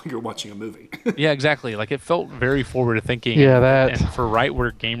social while you're watching a movie. Yeah, exactly. Like it felt very forward thinking. Yeah, and for right where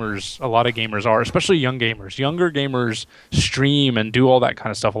a lot of gamers are, especially young gamers. Younger gamers stream and do all that kind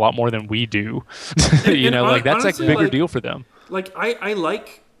of stuff a lot more than we do. That's honestly, like a bigger deal for them. Like I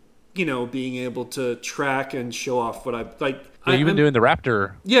like, being able to track and show off what I like. Yeah, you've been doing the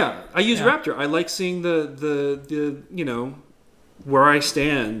Raptor. Yeah, I use Raptor. I like seeing the where I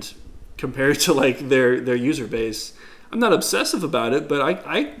stand compared to like their user base. I'm not obsessive about it, but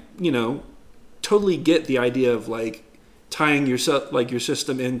I totally get the idea of like tying your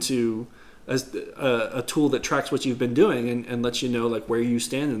system into a tool that tracks what you've been doing and lets you know like where you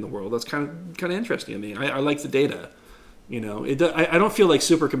stand in the world. That's kind of interesting to me. I like the data. I don't feel like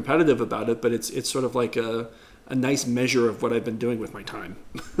super competitive about it, but it's sort of like a nice measure of what I've been doing with my time.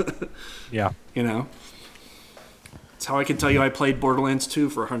 Yeah. It's how I can tell you I played Borderlands 2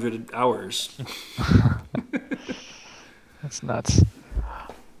 for 100 hours. That's nuts.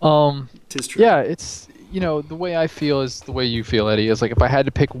 Tis true. Yeah, it's the way I feel is the way you feel, Eddie. Is like if I had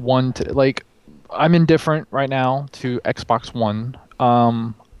to pick one, I'm indifferent right now to Xbox One.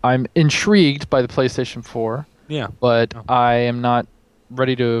 I'm intrigued by the PlayStation 4. Yeah. But I am not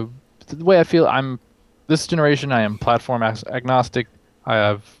ready to. The way I feel, this generation. I am platform agnostic. I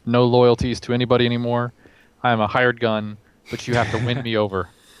have no loyalties to anybody anymore. I am a hired gun, but you have to win me over.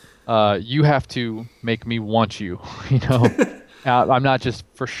 You have to make me want you. I'm not just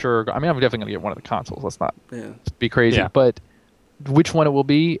for sure. I mean, I'm definitely gonna get one of the consoles. Let's not be crazy. Yeah. But which one it will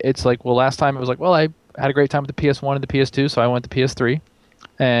be? It's like, well, last time it was like, well, I had a great time with the PS1 and the PS2, so I went to PS3,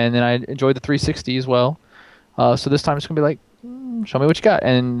 and then I enjoyed the 360 as well. So this time it's gonna be like, show me what you got.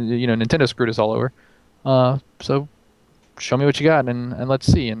 And Nintendo screwed us all over. So show me what you got, and let's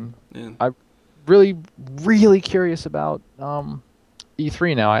see. And I'm really, really curious about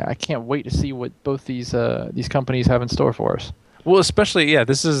E3 now. I can't wait to see what both these companies have in store for us. Well, especially,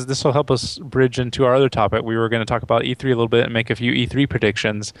 this will help us bridge into our other topic. We were going to talk about E3 a little bit and make a few E3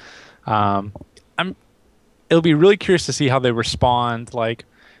 predictions. It'll be really curious to see how they respond, like,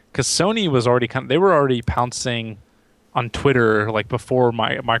 because Sony was already they were already pouncing on Twitter like before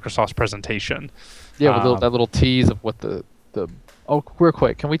Microsoft's presentation. Yeah, with that little tease of what the oh, real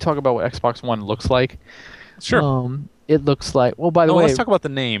quick, can we talk about what Xbox One looks like? Sure. It looks like, well, by the way, let's talk about the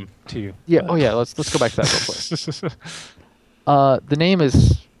name too. Yeah. Oh yeah. Let's go back to that real quick. The name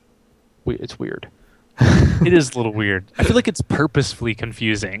is, it's weird. It is a little weird. I feel like it's purposefully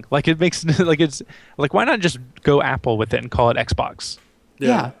confusing. Like it makes it's like, why not just go Apple with it and call it Xbox?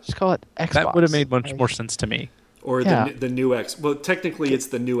 Yeah, just call it Xbox. That would have made much more sense to me. Or the new X. Well, technically, it's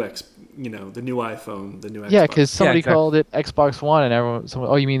the new X. The new iPhone, the new Xbox. Yeah, because somebody called it Xbox One, and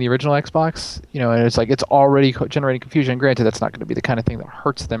oh, you mean the original Xbox? And it's like it's already generating confusion. Granted, that's not going to be the kind of thing that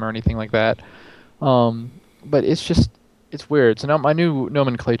hurts them or anything like that. But it's weird. So now my new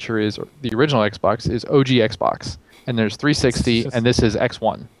nomenclature is the original Xbox is OG Xbox, and there's 360, and this is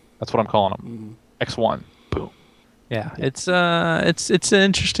X1. That's what I'm calling them. X1. Boom. Yeah, it's an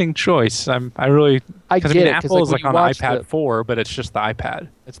interesting choice. I get it. Apple is like on iPad 4, but it's just the iPad.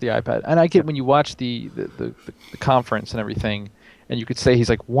 It's the iPad, and I get when you watch the conference and everything, and you could say he's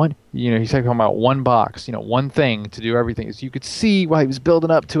like he's talking about one box, one thing to do everything. So you could see why he was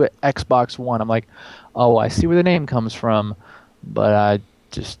building up to it. Xbox One. I'm like, oh, I see where the name comes from, but I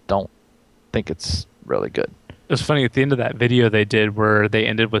just don't think it's really good. It was funny at the end of that video they did where they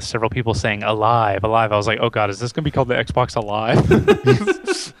ended with several people saying alive. I was like, oh god, is this going to be called the Xbox Alive?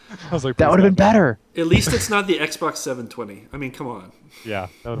 I was like, that would have been better. At least it's not the Xbox 720. I mean, come on. Yeah,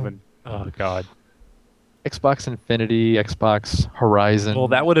 that would have been, oh god. Xbox Infinity, Xbox Horizon. Well,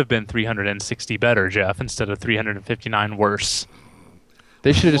 that would have been 360 better, Jeff, instead of 359 worse.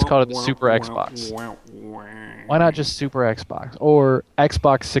 They should have just called it the Super Xbox. Why not just Super Xbox or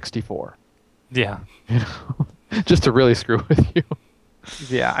Xbox 64? Yeah. just to really screw with you.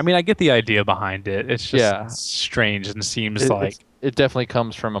 Yeah, I mean, I get the idea behind it. It's just Yeah. strange and seems It definitely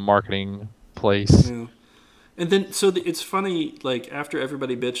comes from a marketing place. Yeah. And then, it's funny, like, after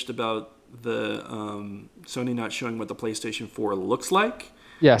everybody bitched about the Sony not showing what the PlayStation 4 looks like,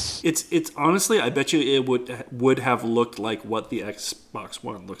 Yes. it's honestly, I bet you it would have looked like what the Xbox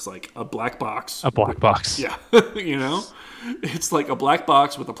One looks like. A black box. a black box. Yeah. It's like a black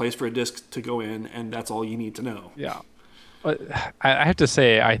box with a place for a disc to go in, and that's all you need to know. Yeah. But I have to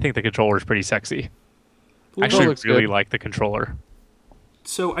say, I think the controller is pretty sexy. Well, I actually looks really good. like the controller.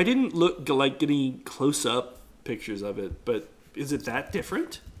 So I didn't look like any close-up pictures of it, but is it that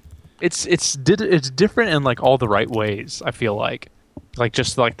different? It's different in like all the right ways. I feel like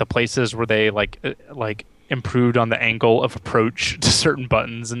just like the places where they like improved on the angle of approach to certain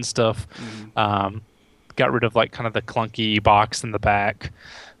buttons and stuff. Got rid of like kind of the clunky box in the back.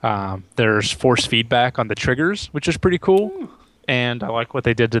 There's force feedback on the triggers, which is pretty cool. And I like what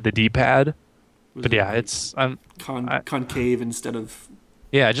they did to the D-pad. But yeah, it's Concave instead of...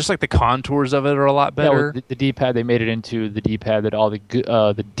 yeah, just like the contours of it are a lot Yeah, better. with the D-pad, they made it into the D-pad that all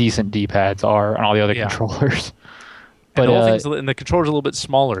the decent D-pads are on all the other Yeah. controllers. And But the whole thing's and the controller's a little bit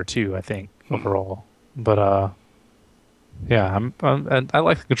smaller too, I think, overall. But yeah, I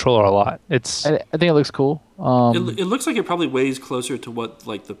like the controller a lot. It's I think it looks cool. It looks like it probably weighs closer to what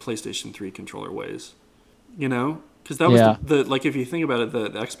like the PlayStation 3 controller weighs. Because that was Yeah. the like if you think about it, the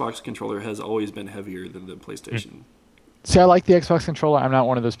Xbox controller has always been heavier than the PlayStation. See, I like the Xbox controller. I'm not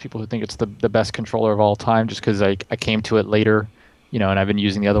one of those people who think it's the best controller of all time just because I came to it later, and I've been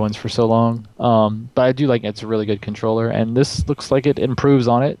using the other ones for so long. But I do like it. It's a really good controller, and this looks like it improves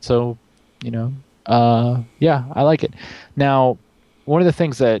on it. So, yeah, I like it. Now, one of the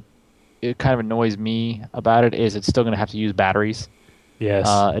things that it kind of annoys me about it is it's still going to have to use batteries. yes.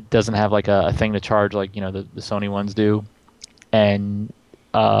 It doesn't have like a thing to charge like the Sony ones do, and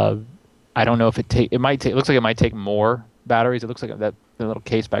I don't know if it might take. It looks like it might take more batteries. It looks like that the little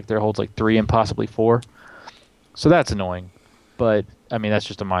case back there holds like 3 and possibly 4, so that's annoying. But I mean that's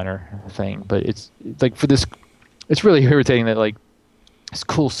just a minor thing. But it's like for this, it's really irritating that like this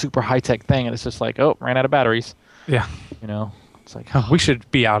cool super high tech thing and it's just like ran out of batteries. yeah. It's like We should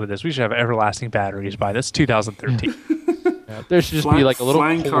be out of this. We should have everlasting batteries by this 2013. there should just be like a little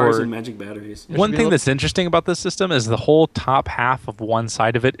flying cars cord. and magic batteries. There One should be thing a that's interesting about this system is the whole top half of one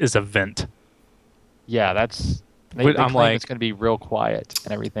side of it is a vent. Yeah, that's. They But I'm claim like- it's going to be real quiet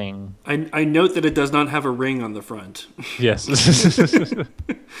and everything. I note that it does not have a ring on the front. Yes.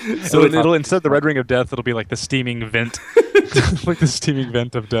 So it'll instead of the red ring of death, it'll be like the steaming vent, like the steaming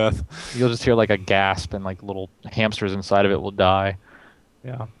vent of death. You'll just hear like a gasp and like little hamsters inside of it will die.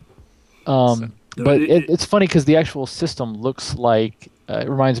 Yeah. But it's funny because the actual system looks like it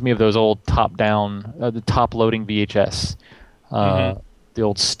reminds me of those old top-down, the top-loading VHS, the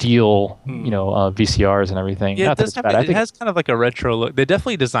old steel, VCRs and everything. Yeah, Not it that does it's have, bad. I it think has kind of like a retro look. They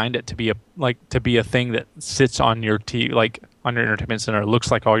definitely designed it to be a thing that sits on your like on your entertainment center. It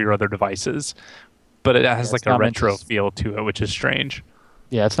looks like all your other devices, but it has like it's a not meant to retro feel to it, which is strange.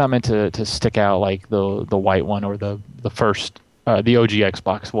 yeah, it's not meant to stick out like the white one or the first the OG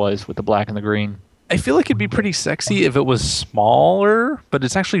Xbox was with the black and the green. I feel like it'd be pretty sexy if it was smaller, but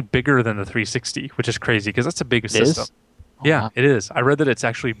it's actually bigger than the 360, which is crazy because that's a big system. Is? Yeah, wow. it is. I read that it's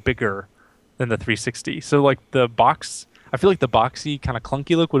actually bigger than the 360. So like the box, I feel like the boxy kind of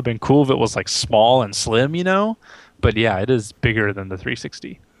clunky look would have been cool if it was like small and slim, But yeah, it is bigger than the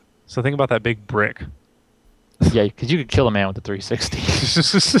 360. So think about that big brick. Yeah, because you could kill a man with the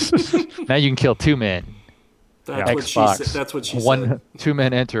 360. Now you can kill 2 men. That's what she Xbox. said. That's what she said. 2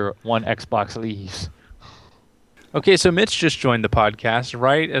 men enter, 1 Xbox leaves. Okay, so Mitch just joined the podcast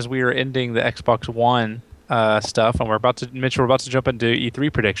right as we were ending the Xbox One stuff, and we're about to jump into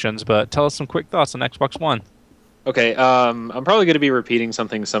E3 predictions. But tell us some quick thoughts on Xbox One. Okay, I'm probably going to be repeating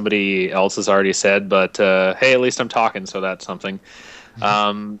something somebody else has already said, but hey, at least I'm talking, so that's something.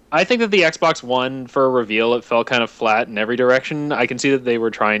 I think that the Xbox One, for a reveal, it felt kind of flat in every direction. I can see that they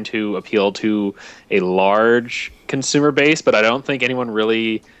were trying to appeal to a large consumer base, but I don't think anyone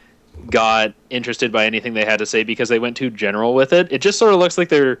really got interested by anything they had to say because they went too general with it. It just sort of looks like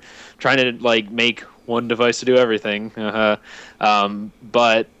they're trying to like make one device to do everything.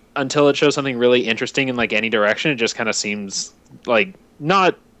 But until it shows something really interesting in like any direction, it just kind of seems like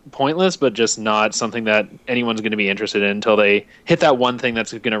not pointless, but just not something that anyone's going to be interested in until they hit that one thing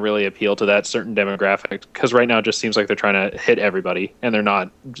that's going to really appeal to that certain demographic. Because right now it just seems like they're trying to hit everybody, and they're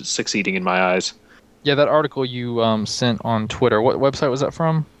not succeeding in my eyes. Yeah, that article you sent on Twitter. What website was that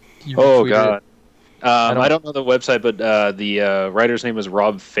from? You Oh retweeted God, it. I don't know the website, but the writer's name was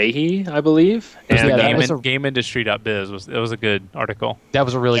Rob Fahey, I believe. And Yeah, GameIndustry.biz was a good article. That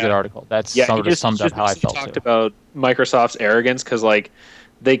was a really good article. That's sort of summed up how I felt talked too. about Microsoft's arrogance because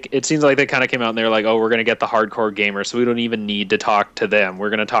it seems like they kind of came out and they're like, oh, we're going to get the hardcore gamers, so we don't even need to talk to them. We're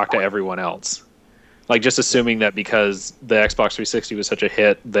going to talk to everyone else. Like, just assuming that because the Xbox 360 was such a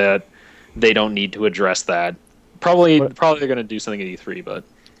hit that they don't need to address that. Probably they're going to do something at E3, but...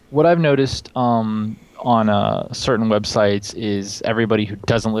 What I've noticed on certain websites is everybody who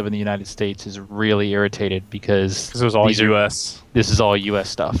doesn't live in the United States is really irritated because it was all U.S. This is all U.S.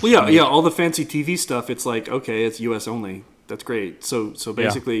 stuff. Well, yeah, all the fancy TV stuff. It's like, okay, it's U.S. only. That's great. So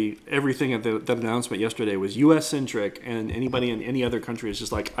basically, everything at that announcement yesterday was U.S. centric, and anybody in any other country is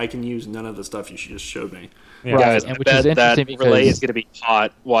just like, I can use none of the stuff you just showed me. Yeah, guys, I bet that relay is going to be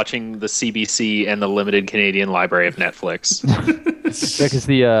caught watching the CBC and the limited Canadian library of Netflix. Because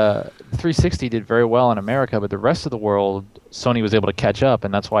the 360 did very well in America, but the rest of the world, Sony was able to catch up,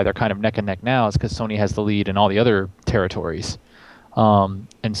 and that's why they're kind of neck and neck now. Is because Sony has the lead in all the other territories, and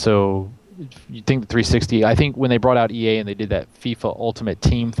so. You think the 360? I think when they brought out EA and they did that FIFA Ultimate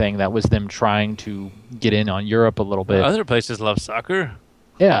Team thing, that was them trying to get in on Europe a little bit. Other places love soccer.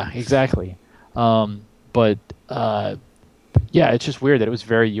 Yeah, exactly. But yeah, it's just weird that it was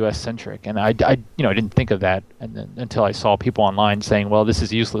very U.S. centric, and I didn't think of that, and then, until I saw people online saying, "Well, this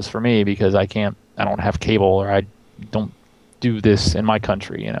is useless for me because I don't have cable, or I don't do this in my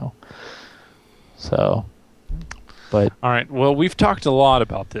country," So. But all right. Well, we've talked a lot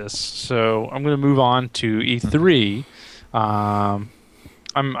about this, so I'm going to move on to E3. I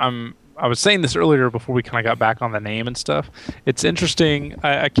was saying this earlier before we kind of got back on the name and stuff. It's interesting.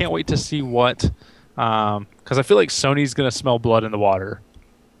 I can't wait to see what, because I feel like Sony's going to smell blood in the water,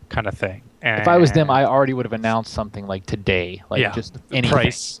 kind of thing. And if I was them, I already would have announced something like today, like just any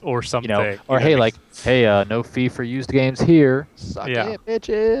price or something, or hey, no fee for used games here. Suck it,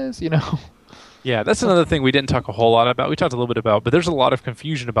 bitches. Yeah, that's another thing we didn't talk a whole lot about. We talked a little bit about, but there's a lot of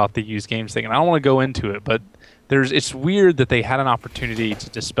confusion about the used games thing, and I don't want to go into it, but it's weird that they had an opportunity to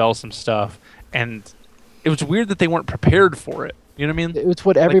dispel some stuff, and it was weird that they weren't prepared for it. You know what I mean? It's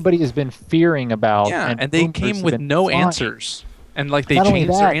what everybody has been fearing about. Yeah, and they came with no answers. And they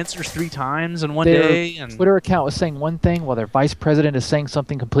changed their answers 3 times in one day. And Twitter account was saying one thing while their vice president is saying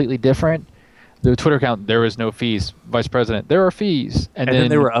something completely different. The Twitter account, there is no fees. Vice president, there are fees. And then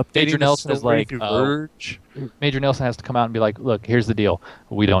they were updating. Major Nelson is like, Major Nelson has to come out and be like, look, here's the deal.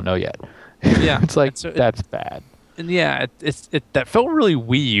 We don't know yet. Yeah, it's like that's bad. And yeah, that felt really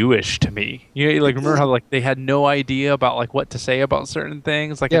Wii U-ish to me. Remember how they had no idea about what to say about certain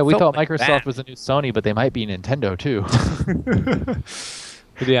things. We thought Microsoft was the new Sony, but they might be Nintendo too.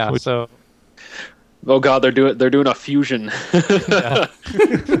 But yeah, so. Oh God, they're doing a fusion.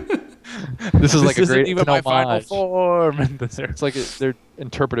 This is like this a great even my final homage. Form. It's like their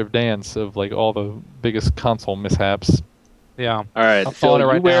interpretive dance of all the biggest console mishaps. Yeah. All right. I'm calling it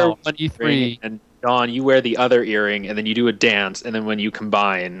right wear now. one E3, earring, and Don, you wear the other earring, and then you do a dance, and then when you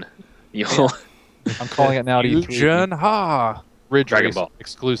combine, you'll. I'm calling it now. Fusion Ha. Ridge Dragon Race Ball.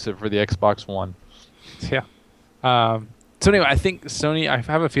 Exclusive for the Xbox One. Yeah. So anyway, I think Sony. I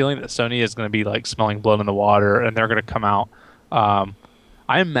have a feeling that Sony is going to be smelling blood in the water, and they're going to come out.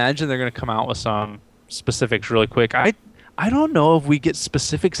 I imagine they're going to come out with some specifics really quick. I don't know if we get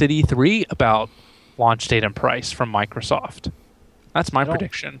specifics at E3 about launch date and price from Microsoft. That's my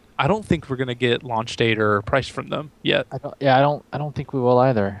prediction. I don't think we're going to get launch date or price from them yet. I don't think we will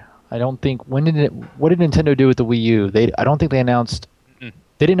either. I don't think. What did Nintendo do with the Wii U? I don't think they announced. Mm-mm.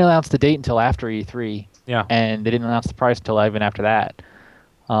 They didn't announce the date until after E3. Yeah. And they didn't announce the price until even after that.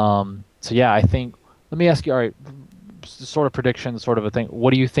 So yeah, I think. Let me ask you. All right. Sort of prediction, sort of a thing.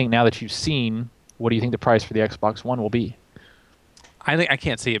 What do you think now that you've seen? What do you think the price for the Xbox One will be? I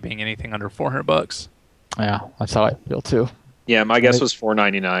can't see it being anything under $400. Yeah, that's how I feel too. Yeah, my guess was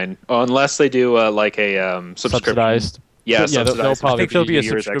 $499, unless they do a subscription. Subsidized. Yeah, they'll probably I think there'll be a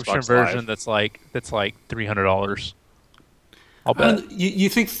year's subscription Xbox version Live. that's like $300. I'll bet. You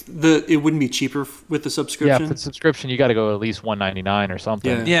think it wouldn't be cheaper with the subscription? Yeah, for the subscription, you got to go at least $199 or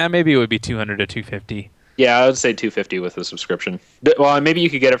something. Yeah, maybe it would be $200 to $250. Yeah, I would say $250 with the subscription. Well, maybe you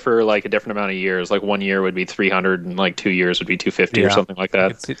could get it for a different amount of years. 1 year would be $300, and 2 years would be $250 or something like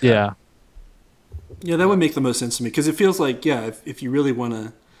that. Yeah. Yeah, that would make the most sense to me because it feels like if you really want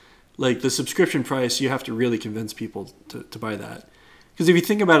to, the subscription price, you have to really convince people to buy that. Because if you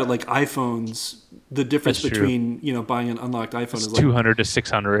think about it, iPhones, the difference between buying an unlocked iPhone is $200 to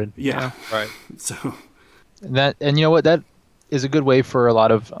 $600. Yeah, right. So, and you know what, that is a good way for a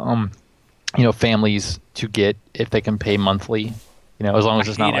lot of families to get, if they can pay monthly, As long as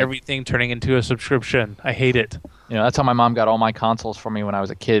it's I not hate like everything turning into a subscription. I hate it. that's how my mom got all my consoles for me when I was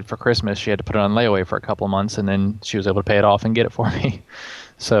a kid for Christmas. She had to put it on layaway for a couple of months, and then she was able to pay it off and get it for me.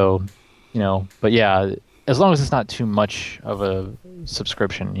 So, but yeah, as long as it's not too much of a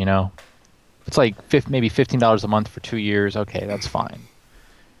subscription, if it's like maybe $15 a month for 2 years, okay, that's fine.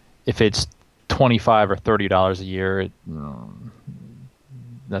 If it's $25 or $30 a year,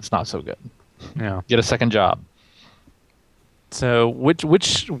 that's not so good. Yeah. Get a second job. So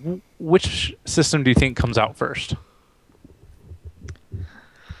which system do you think comes out first?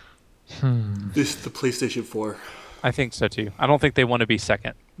 The PlayStation 4. I think so too. I don't think they want to be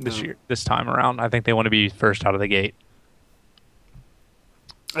second this time around. I think they want to be first out of the gate.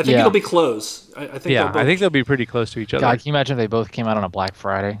 I think it'll be close. I think I think they'll be pretty close to each other. God, can you imagine if they both came out on a Black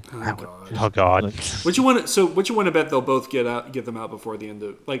Friday? Oh God. What you want to bet they'll both get them out before the end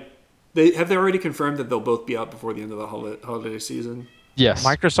of they already confirmed that they'll both be out before the end of the holiday season? Yes.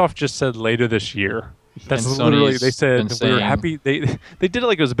 Microsoft just said later this year. That's And literally Sony's they said been we were saying- happy. They did it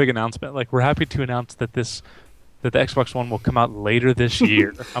like it was a big announcement. Like we're happy to announce that the Xbox One will come out later this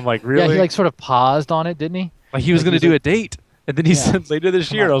year. I'm like, really? Yeah, he sort of paused on it, didn't he? Like he was going to do a date, and then he said later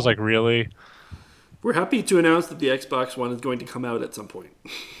this year. on. I was like, really? We're happy to announce that the Xbox One is going to come out at some point.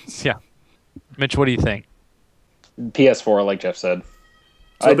 Yeah. Mitch, what do you think? PS4, like Jeff said.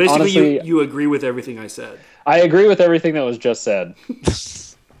 So basically, honestly, you agree with everything I said. I agree with everything that was just said.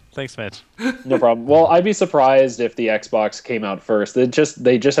 Thanks, Mitch. No problem. Well, I'd be surprised if the Xbox came out first. They just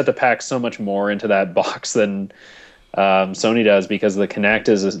have to pack so much more into that box than Sony does, because the Kinect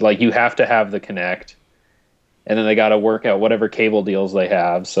is like, you have to have the Kinect, and then they got to work out whatever cable deals they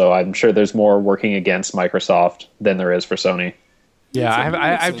have. So I'm sure there's more working against Microsoft than there is for Sony. Yeah,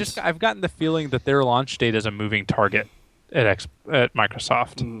 I've gotten the feeling that their launch date is a moving target at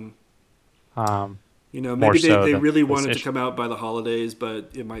Microsoft. Maybe More so they than really wanted to PlayStation. come out by the holidays, but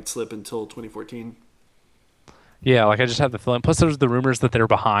it might slip until 2014. Yeah, like I just have the feeling. Plus, there's the rumors that they're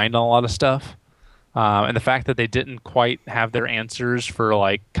behind on a lot of stuff, and the fact that they didn't quite have their answers for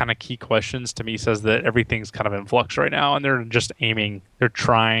like kind of key questions to me says that everything's kind of in flux right now, and they're just they're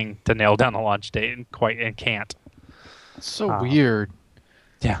trying to nail down the launch date and can't. It's so weird.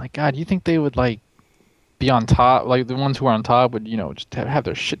 Yeah. Like, God, you think they would be on top? Like the ones who are on top would, just have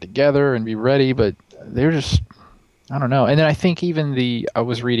their shit together and be ready, but they're just, I don't know. And then I think even I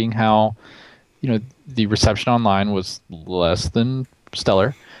was reading how, the reception online was less than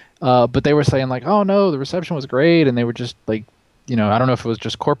stellar, but they were saying like, oh no, the reception was great, and they were just like, I don't know if it was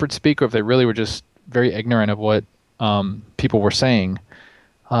just corporate speak or if they really were just very ignorant of what people were saying,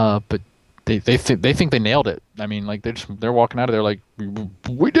 but they think they nailed it. I mean, like they're walking out of there like,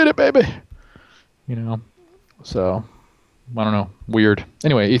 we did it, baby. So I don't know. Weird.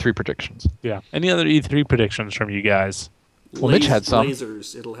 Anyway, E3 predictions. Yeah. Any other E3 predictions from you guys? Well, Mitch had some.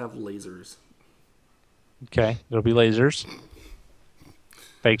 Lasers. It'll have lasers. Okay, it'll be lasers.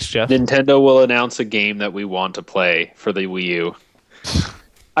 Thanks, Jeff. Nintendo will announce a game that we want to play for the Wii U.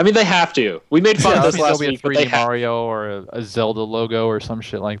 I mean, they have to. We made fun of this last there'll week, be but a they 3D Mario or a Zelda logo or some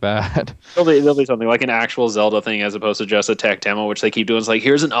shit like that. there'll be something like an actual Zelda thing as opposed to just a tech demo, which they keep doing. It's like,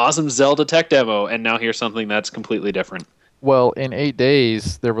 here's an awesome Zelda tech demo, and now here's something that's completely different. Well, in 8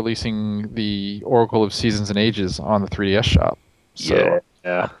 days, they're releasing the Oracle of Seasons and Ages on the 3DS shop. So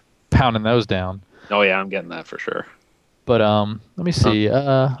Yeah. pounding those down. Oh yeah, I'm getting that for sure. But let me see. Do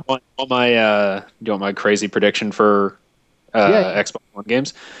you want my crazy prediction for Xbox One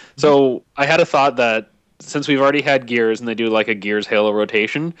games? So I had a thought that since we've already had Gears and they do like a Gears Halo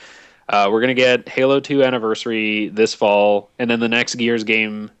rotation, we're gonna get Halo 2 Anniversary this fall, and then the next Gears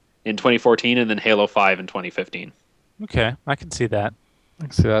game in 2014, and then Halo 5 in 2015. Okay, I can see that. I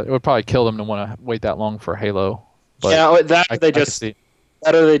can see that. It would probably kill them to want to wait that long for Halo. But Yeah, that I they can just see.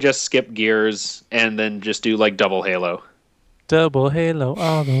 that or they just skip Gears and then just do like double Halo. Double Halo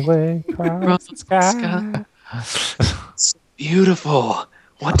all the way across the sky. It's beautiful.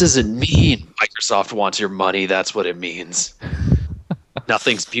 What does it mean? Microsoft wants your money. That's what it means.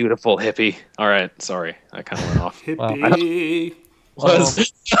 Nothing's beautiful, hippie. All right, sorry, I kind of went off. Hippie.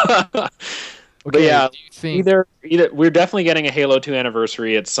 But yeah, do you think, either we're definitely getting a Halo 2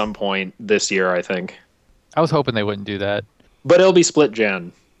 Anniversary at some point this year, I think. I was hoping they wouldn't do that. But it'll be split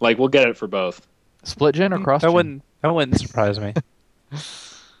gen. Like we'll get it for both. Split gen or cross gen? That wouldn't surprise me. That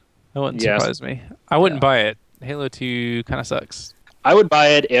wouldn't Yes. surprise me. I wouldn't buy it. Halo 2 kind of sucks. I would buy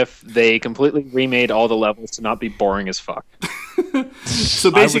it if they completely remade all the levels to not be boring as fuck.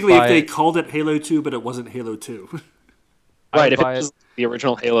 So basically, buy if they it. called it Halo 2, but it wasn't Halo 2. Right, if it buy was the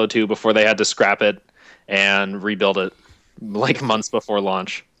original Halo 2 before they had to scrap it and rebuild it like months before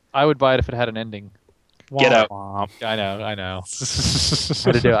launch. I would buy it if it had an ending. Get out. I know.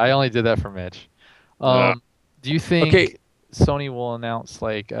 What to do? I only did that for Mitch. Do you think Okay. Sony will announce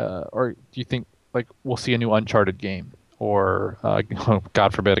or do you think we'll see a new Uncharted game or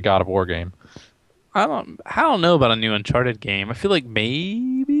God forbid a God of War game? I don't know about a new Uncharted game. I feel like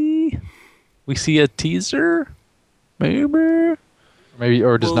maybe we see a teaser. Maybe,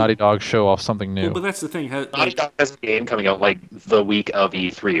 or does Naughty Dog show off something new? Well, but that's the thing. Naughty Dog has a game coming out like the week of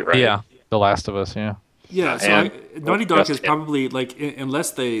E3, right? Yeah. The Last of Us, yeah. Yeah, so And- Naughty Dog is probably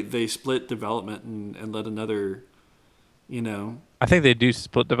unless they split development and let another, I think they do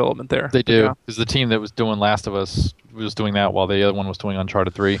split development there. They do. Yeah. Because the team that was doing Last of Us was doing that while the other one was doing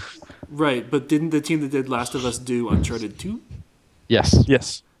Uncharted 3. right. But didn't the team that did Last of Us do Uncharted 2? Yes.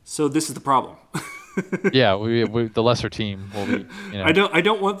 Yes. So this is the problem. Yeah, we the lesser team will be. I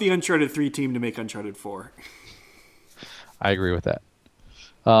don't want the Uncharted 3 team to make Uncharted 4. I agree with that.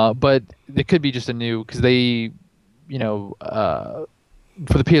 But it could be just a new because they, for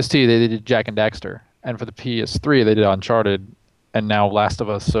the PS2 they did Jak and Daxter, and for the PS3 they did Uncharted, and now Last of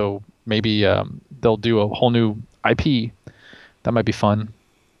Us. So maybe they'll do a whole new IP. That might be fun.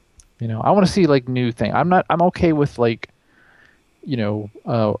 I want to see new thing. I'm okay with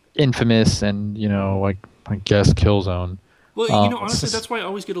Infamous and I guess Killzone. Well, honestly, that's why I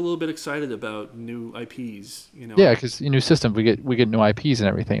always get a little bit excited about new IPs. Yeah, because new system we get new IPs and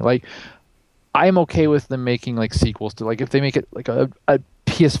everything. I'm okay with them making sequels to if they make it a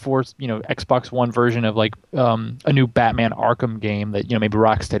PS4 Xbox One version of a new Batman Arkham game that maybe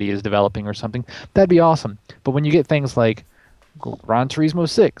Rocksteady is developing or something. That'd be awesome. But when you get things like Gran Turismo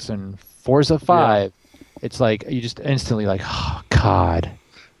 6 and Forza 5, it's you just instantly oh God.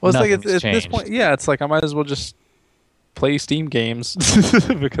 Well, it's at nothing's this changed. point, yeah, it's I might as well just play Steam games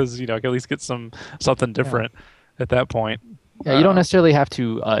because I can at least get something different at that point. Yeah, you don't necessarily have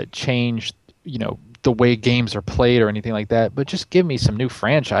to change the way games are played or anything like that, but just give me some new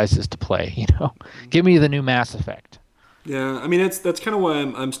franchises to play. Give me the new Mass Effect. Yeah, I mean that's kind of why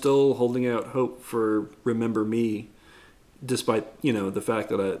I'm still holding out hope for Remember Me, despite the fact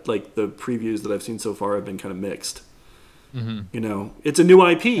that the previews that I've seen so far have been kind of mixed. Mm-hmm. It's a new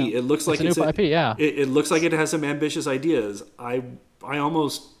IP. Yeah. It looks like it's a new IP. Yeah, it looks like it has some ambitious ideas. I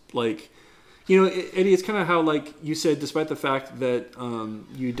almost Eddie. It's kind of how you said, despite the fact that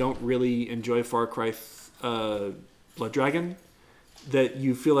you don't really enjoy Far Cry Blood Dragon, that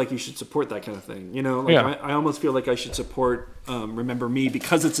you feel like you should support that kind of thing. I almost feel like I should support Remember Me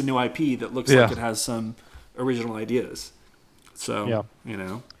because it's a new IP that looks like it has some original ideas. So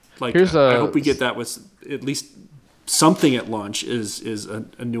I hope we get that with at least something at launch is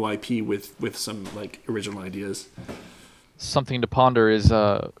a new IP with some original ideas. Something to ponder is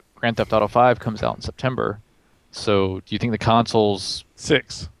Grand Theft Auto 5 comes out in September. So do you think the consoles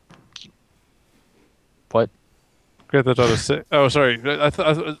 6? What? Grand Theft Auto 6. Oh, sorry.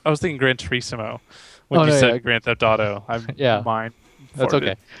 I was thinking Gran Turismo when you said Grand Theft Auto. Mine. That's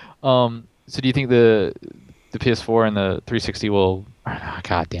okay. So do you think the PS4 and the 360 will?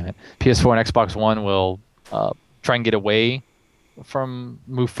 God damn it! PS4 and Xbox One will try and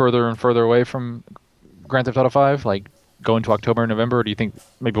move further and further away from Grand Theft Auto 5, go into October and November, or do you think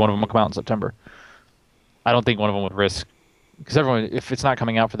maybe one of them will come out in September? I don't think one of them would risk, because if it's not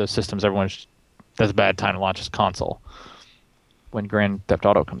coming out for those systems, that's a bad time to launch this console when Grand Theft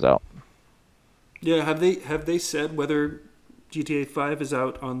Auto comes out. Yeah, have they said whether GTA 5 is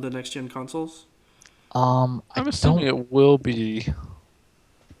out on the next gen consoles? I'm assuming it will be.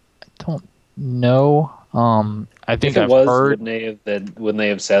 I don't know. I think I've heard wouldn't they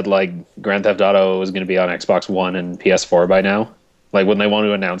have said Grand Theft Auto was going to be on Xbox One and PS4 by now? Wouldn't they want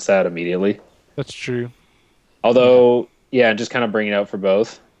to announce that immediately? That's true. Although, just kind of bring it out for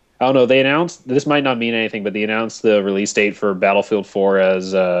both. I don't know. They announced, this might not mean anything, but they announced the release date for Battlefield 4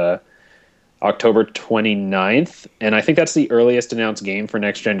 as October 29th, and I think that's the earliest announced game for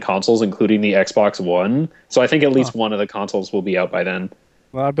next-gen consoles, including the Xbox One. So I think at least one of the consoles will be out by then.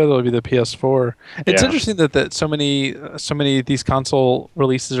 Well, I bet it'll be the PS4. It's interesting that so many of these console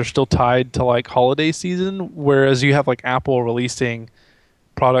releases are still tied to holiday season, whereas you have Apple releasing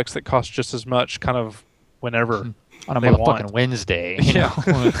products that cost just as much kind of whenever on a they motherfucking want. Wednesday.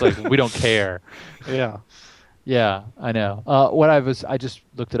 It's we don't care. Yeah. Yeah, I know. I just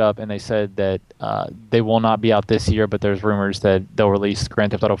looked it up, and they said that they will not be out this year, but there's rumors that they'll release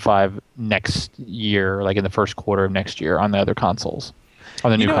Grand Theft Auto 5 next year, in the first quarter of next year on the other consoles. On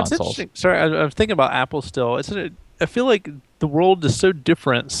the new consoles. Sorry, I'm thinking about Apple still. I feel like the world is so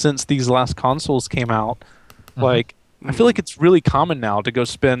different since these last consoles came out. Mm-hmm. I feel like it's really common now to go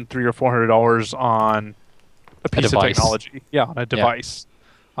spend $300 or $400 on a piece of technology. Yeah, on a device.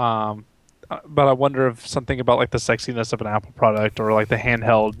 but I wonder if something about like the sexiness of an Apple product or like the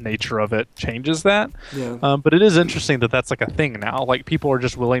handheld nature of it changes that. Yeah. But it is interesting that that's like a thing now. Like people are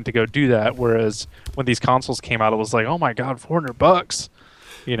just willing to go do that. Whereas when these consoles came out, it was like, oh my god, $400.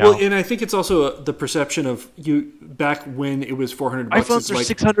 You know. Well, and I think it's also the perception of you back when it was $400. iPhones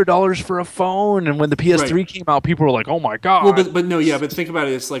are $600 for a phone, and when the PS3 came out, people were like, "Oh my god!" Well, but think about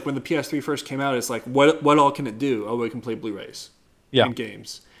it. It's like when the PS3 first came out. It's like what all can it do? Oh, it can play Blu-rays and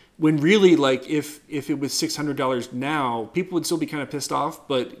games. When really, like if it was $600 now, people would still be kind of pissed off,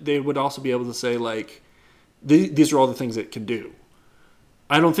 but they would also be able to say like, these are all the things it can do.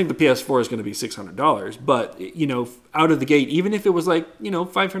 I don't think the PS4 is going to be $600, but out of the gate, even if it was like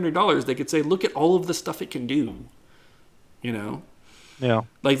 $500, they could say, look at all of the stuff it can do. Yeah.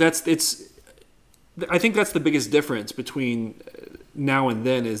 Like I think that's the biggest difference between now and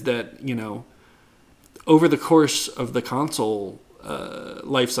then is that over the course of the console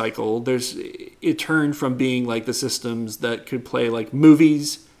life cycle, it turned from being like the systems that could play like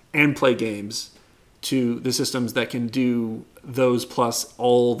movies and play games to the systems that can do those plus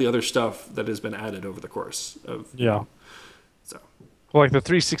all the other stuff that has been added over the course of so. Well, like the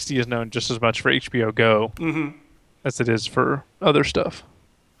 360 is known just as much for HBO Go as it is for other stuff.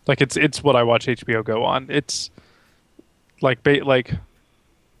 Like it's what I watch HBO Go on. It's like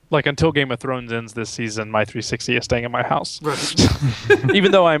until Game of Thrones ends this season, my 360 is staying in my house. Right.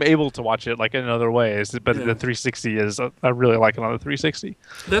 Even though I'm able to watch it like in other ways, but the 360 is I really like it on the 360.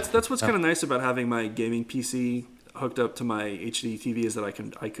 That's what's kind of nice about having my gaming PC hooked up to my HD TV is that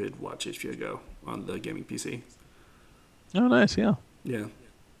I could watch HBO Go on the gaming PC. Oh, nice, yeah. Yeah,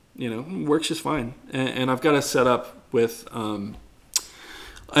 works just fine. And I've got it set up with.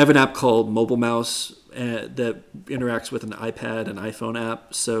 I have an app called Mobile Mouse that interacts with an iPad and iPhone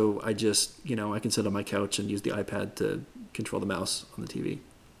app. So I just I can sit on my couch and use the iPad to control the mouse on the TV.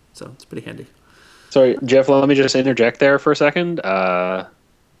 So it's pretty handy. Sorry, Jeff. Let me just interject there for a second.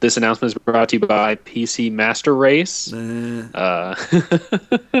 This announcement is brought to you by PC Master Race. That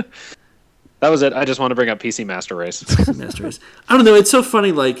was it. I just want to bring up PC Master Race. Master Race. I don't know. It's so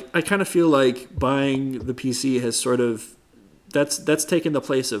funny. Like I kind of feel like buying the PC has sort of that's taken the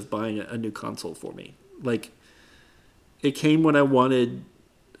place of buying a new console for me. Like it came when I wanted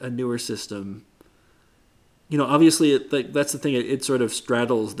a newer system. Obviously, that's the thing. It sort of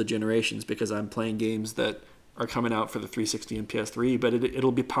straddles the generations because I'm playing games that are coming out for the 360 and PS3, but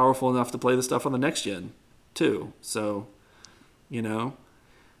it'll be powerful enough to play the stuff on the next gen too. So,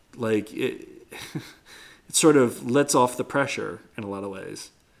 like it sort of lets off the pressure in a lot of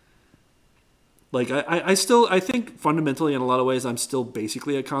ways. Like I think fundamentally in a lot of ways I'm still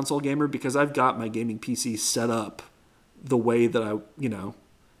basically a console gamer because I've got my gaming PC set up the way that I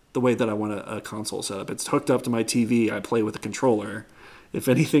want a console set up. It's hooked up to my TV. I play with a controller. If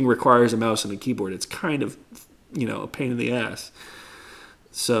anything requires a mouse and a keyboard, it's kind of, a pain in the ass.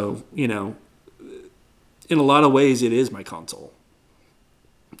 So, in a lot of ways, it is my console.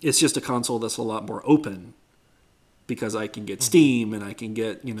 It's just a console that's a lot more open because I can get Steam and I can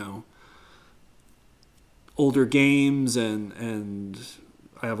get, older games and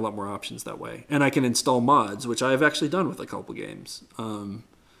I have a lot more options that way. And I can install mods, which I've actually done with a couple games.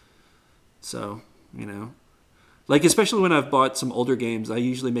 So, like especially when I've bought some older games, I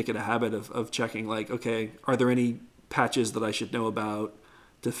usually make it a habit of checking like, okay, are there any patches that I should know about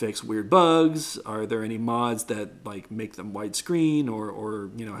to fix weird bugs? Are there any mods that like make them widescreen or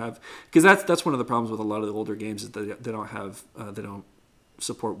have, because that's one of the problems with a lot of the older games is that they don't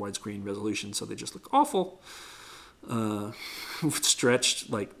support widescreen resolution, so they just look awful. Stretched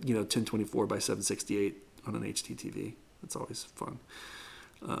like 1024 by 768 on an HD TV. That's always fun.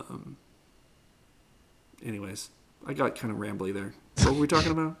 Anyways, I got kind of rambly there. What were we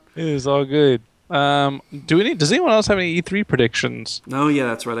talking about? It is all good. Does anyone else have any E3 predictions? No, yeah,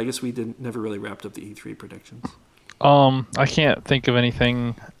 that's right. I guess we never really wrapped up the E3 predictions. I can't think of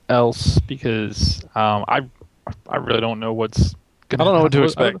anything else because I really don't know what's gonna I don't know what to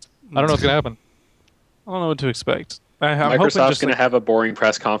happen. expect. I don't know what's gonna happen. I don't know what to expect. Microsoft's going to have a boring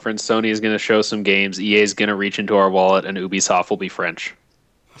press conference. Sony is going to show some games. EA is going to reach into our wallet, and Ubisoft will be French.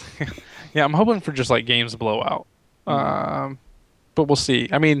 Yeah, I'm hoping for just like games blowout. But we'll see.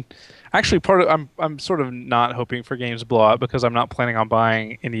 I mean, actually, I'm sort of not hoping for games blowout because I'm not planning on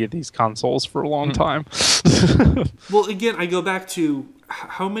buying any of these consoles for a long time. Well, again, I go back to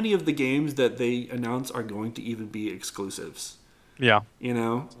how many of the games that they announce are going to even be exclusives. Yeah,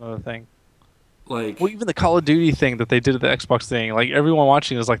 That's another thing. Like, Well, even the Call of Duty thing that they did at the Xbox thing, like everyone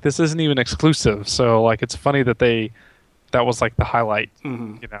watching is like, this isn't even exclusive. So like, it's funny that that was like the highlight.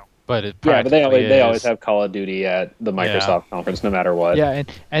 mm-hmm. but it Yeah, but they always is. have Call of Duty at the Microsoft conference, no matter what. Yeah,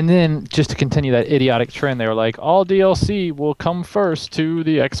 and then just to continue that idiotic trend, they were like, all DLC will come first to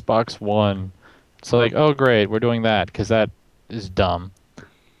the Xbox One. So like, oh great, we're doing that because that is dumb.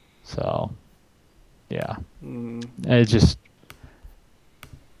 So, yeah, and it just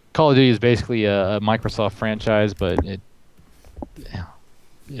Call of Duty is basically a Microsoft franchise, but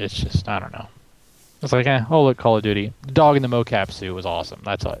it's just I don't know. It's like, oh look, Call of Duty. The dog in the mocap suit was awesome.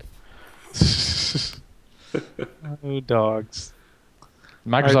 That's it. Oh, dogs.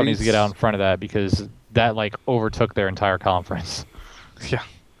 Microsoft needs to get out in front of that because that like overtook their entire conference. Yeah.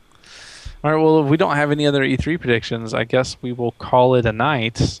 All right, well, if we don't have any other E3 predictions, I guess we will call it a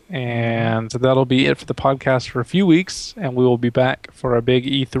night, and that'll be it for the podcast for a few weeks, and we will be back for a big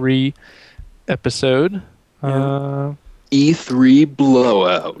E3 episode. Yeah. E3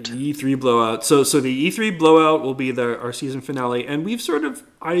 blowout. E3 blowout. So the E3 blowout will be our season finale, and we've sort of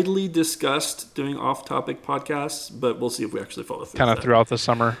idly discussed doing off-topic podcasts, but we'll see if we actually follow through. Kind of throughout the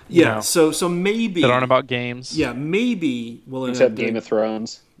summer. Yeah. So maybe that aren't about games. Yeah, maybe we'll end Except up Game of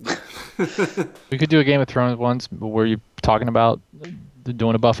Thrones. We could do a Game of Thrones once where you're talking about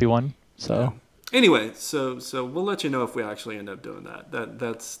doing a Buffy one. So anyway, so we'll let you know if we actually end up doing that.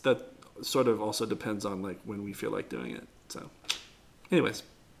 That sort of also depends on like when we feel like doing it. So, anyways.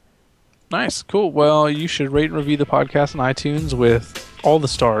 Nice, cool. Well, you should rate and review the podcast on iTunes with all the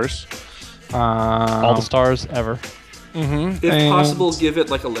stars. All the stars ever. Mm-hmm. If possible, give it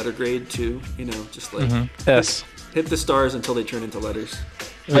like a letter grade too. Just like S. Hit the stars until they turn into letters.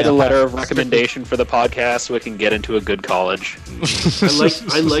 Write a letter of recommendation for the podcast so it can get into a good college.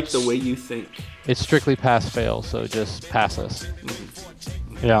 I like the way you think. It's strictly pass-fail, so just pass us.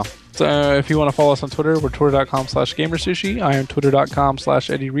 Yeah. So if you want to follow us on Twitter, we're twitter.com/GamerSushi. I am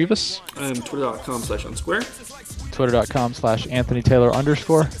twitter.com/Eddie Rivas. I am twitter.com/unsquare. Twitter.com/Anthony Taylor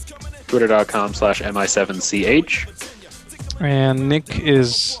 _. Twitter.com/mi7ch. And Nick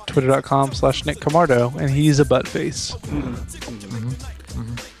is twitter.com/Nick Camardo, and he's a butt face.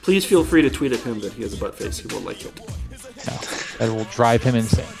 Please feel free to tweet at him that he has a butt face. He will like it. No, that will drive him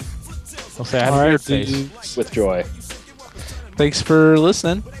insane. He'll say, I have a weird face. With joy. Thanks for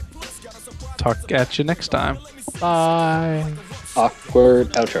listening. Talk at you next time. Bye.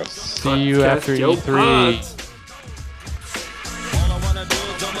 Awkward outro. See you after E3.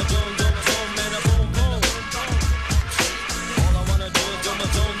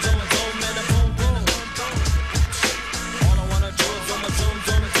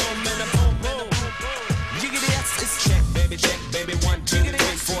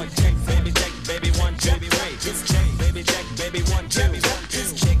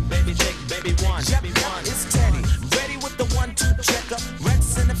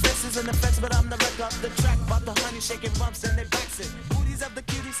 Shaking bumps and they backs it. Booties of the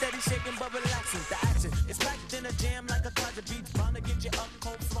cutie steady shaking but relaxing. The action is packed in a jam like a closet. Beats bound to get you up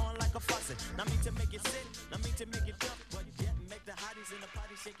cold flowing like a faucet. Not me to make you sit, not me to make you jump, but yeah, make the hotties in the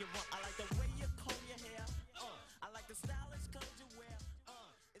party shake it. I like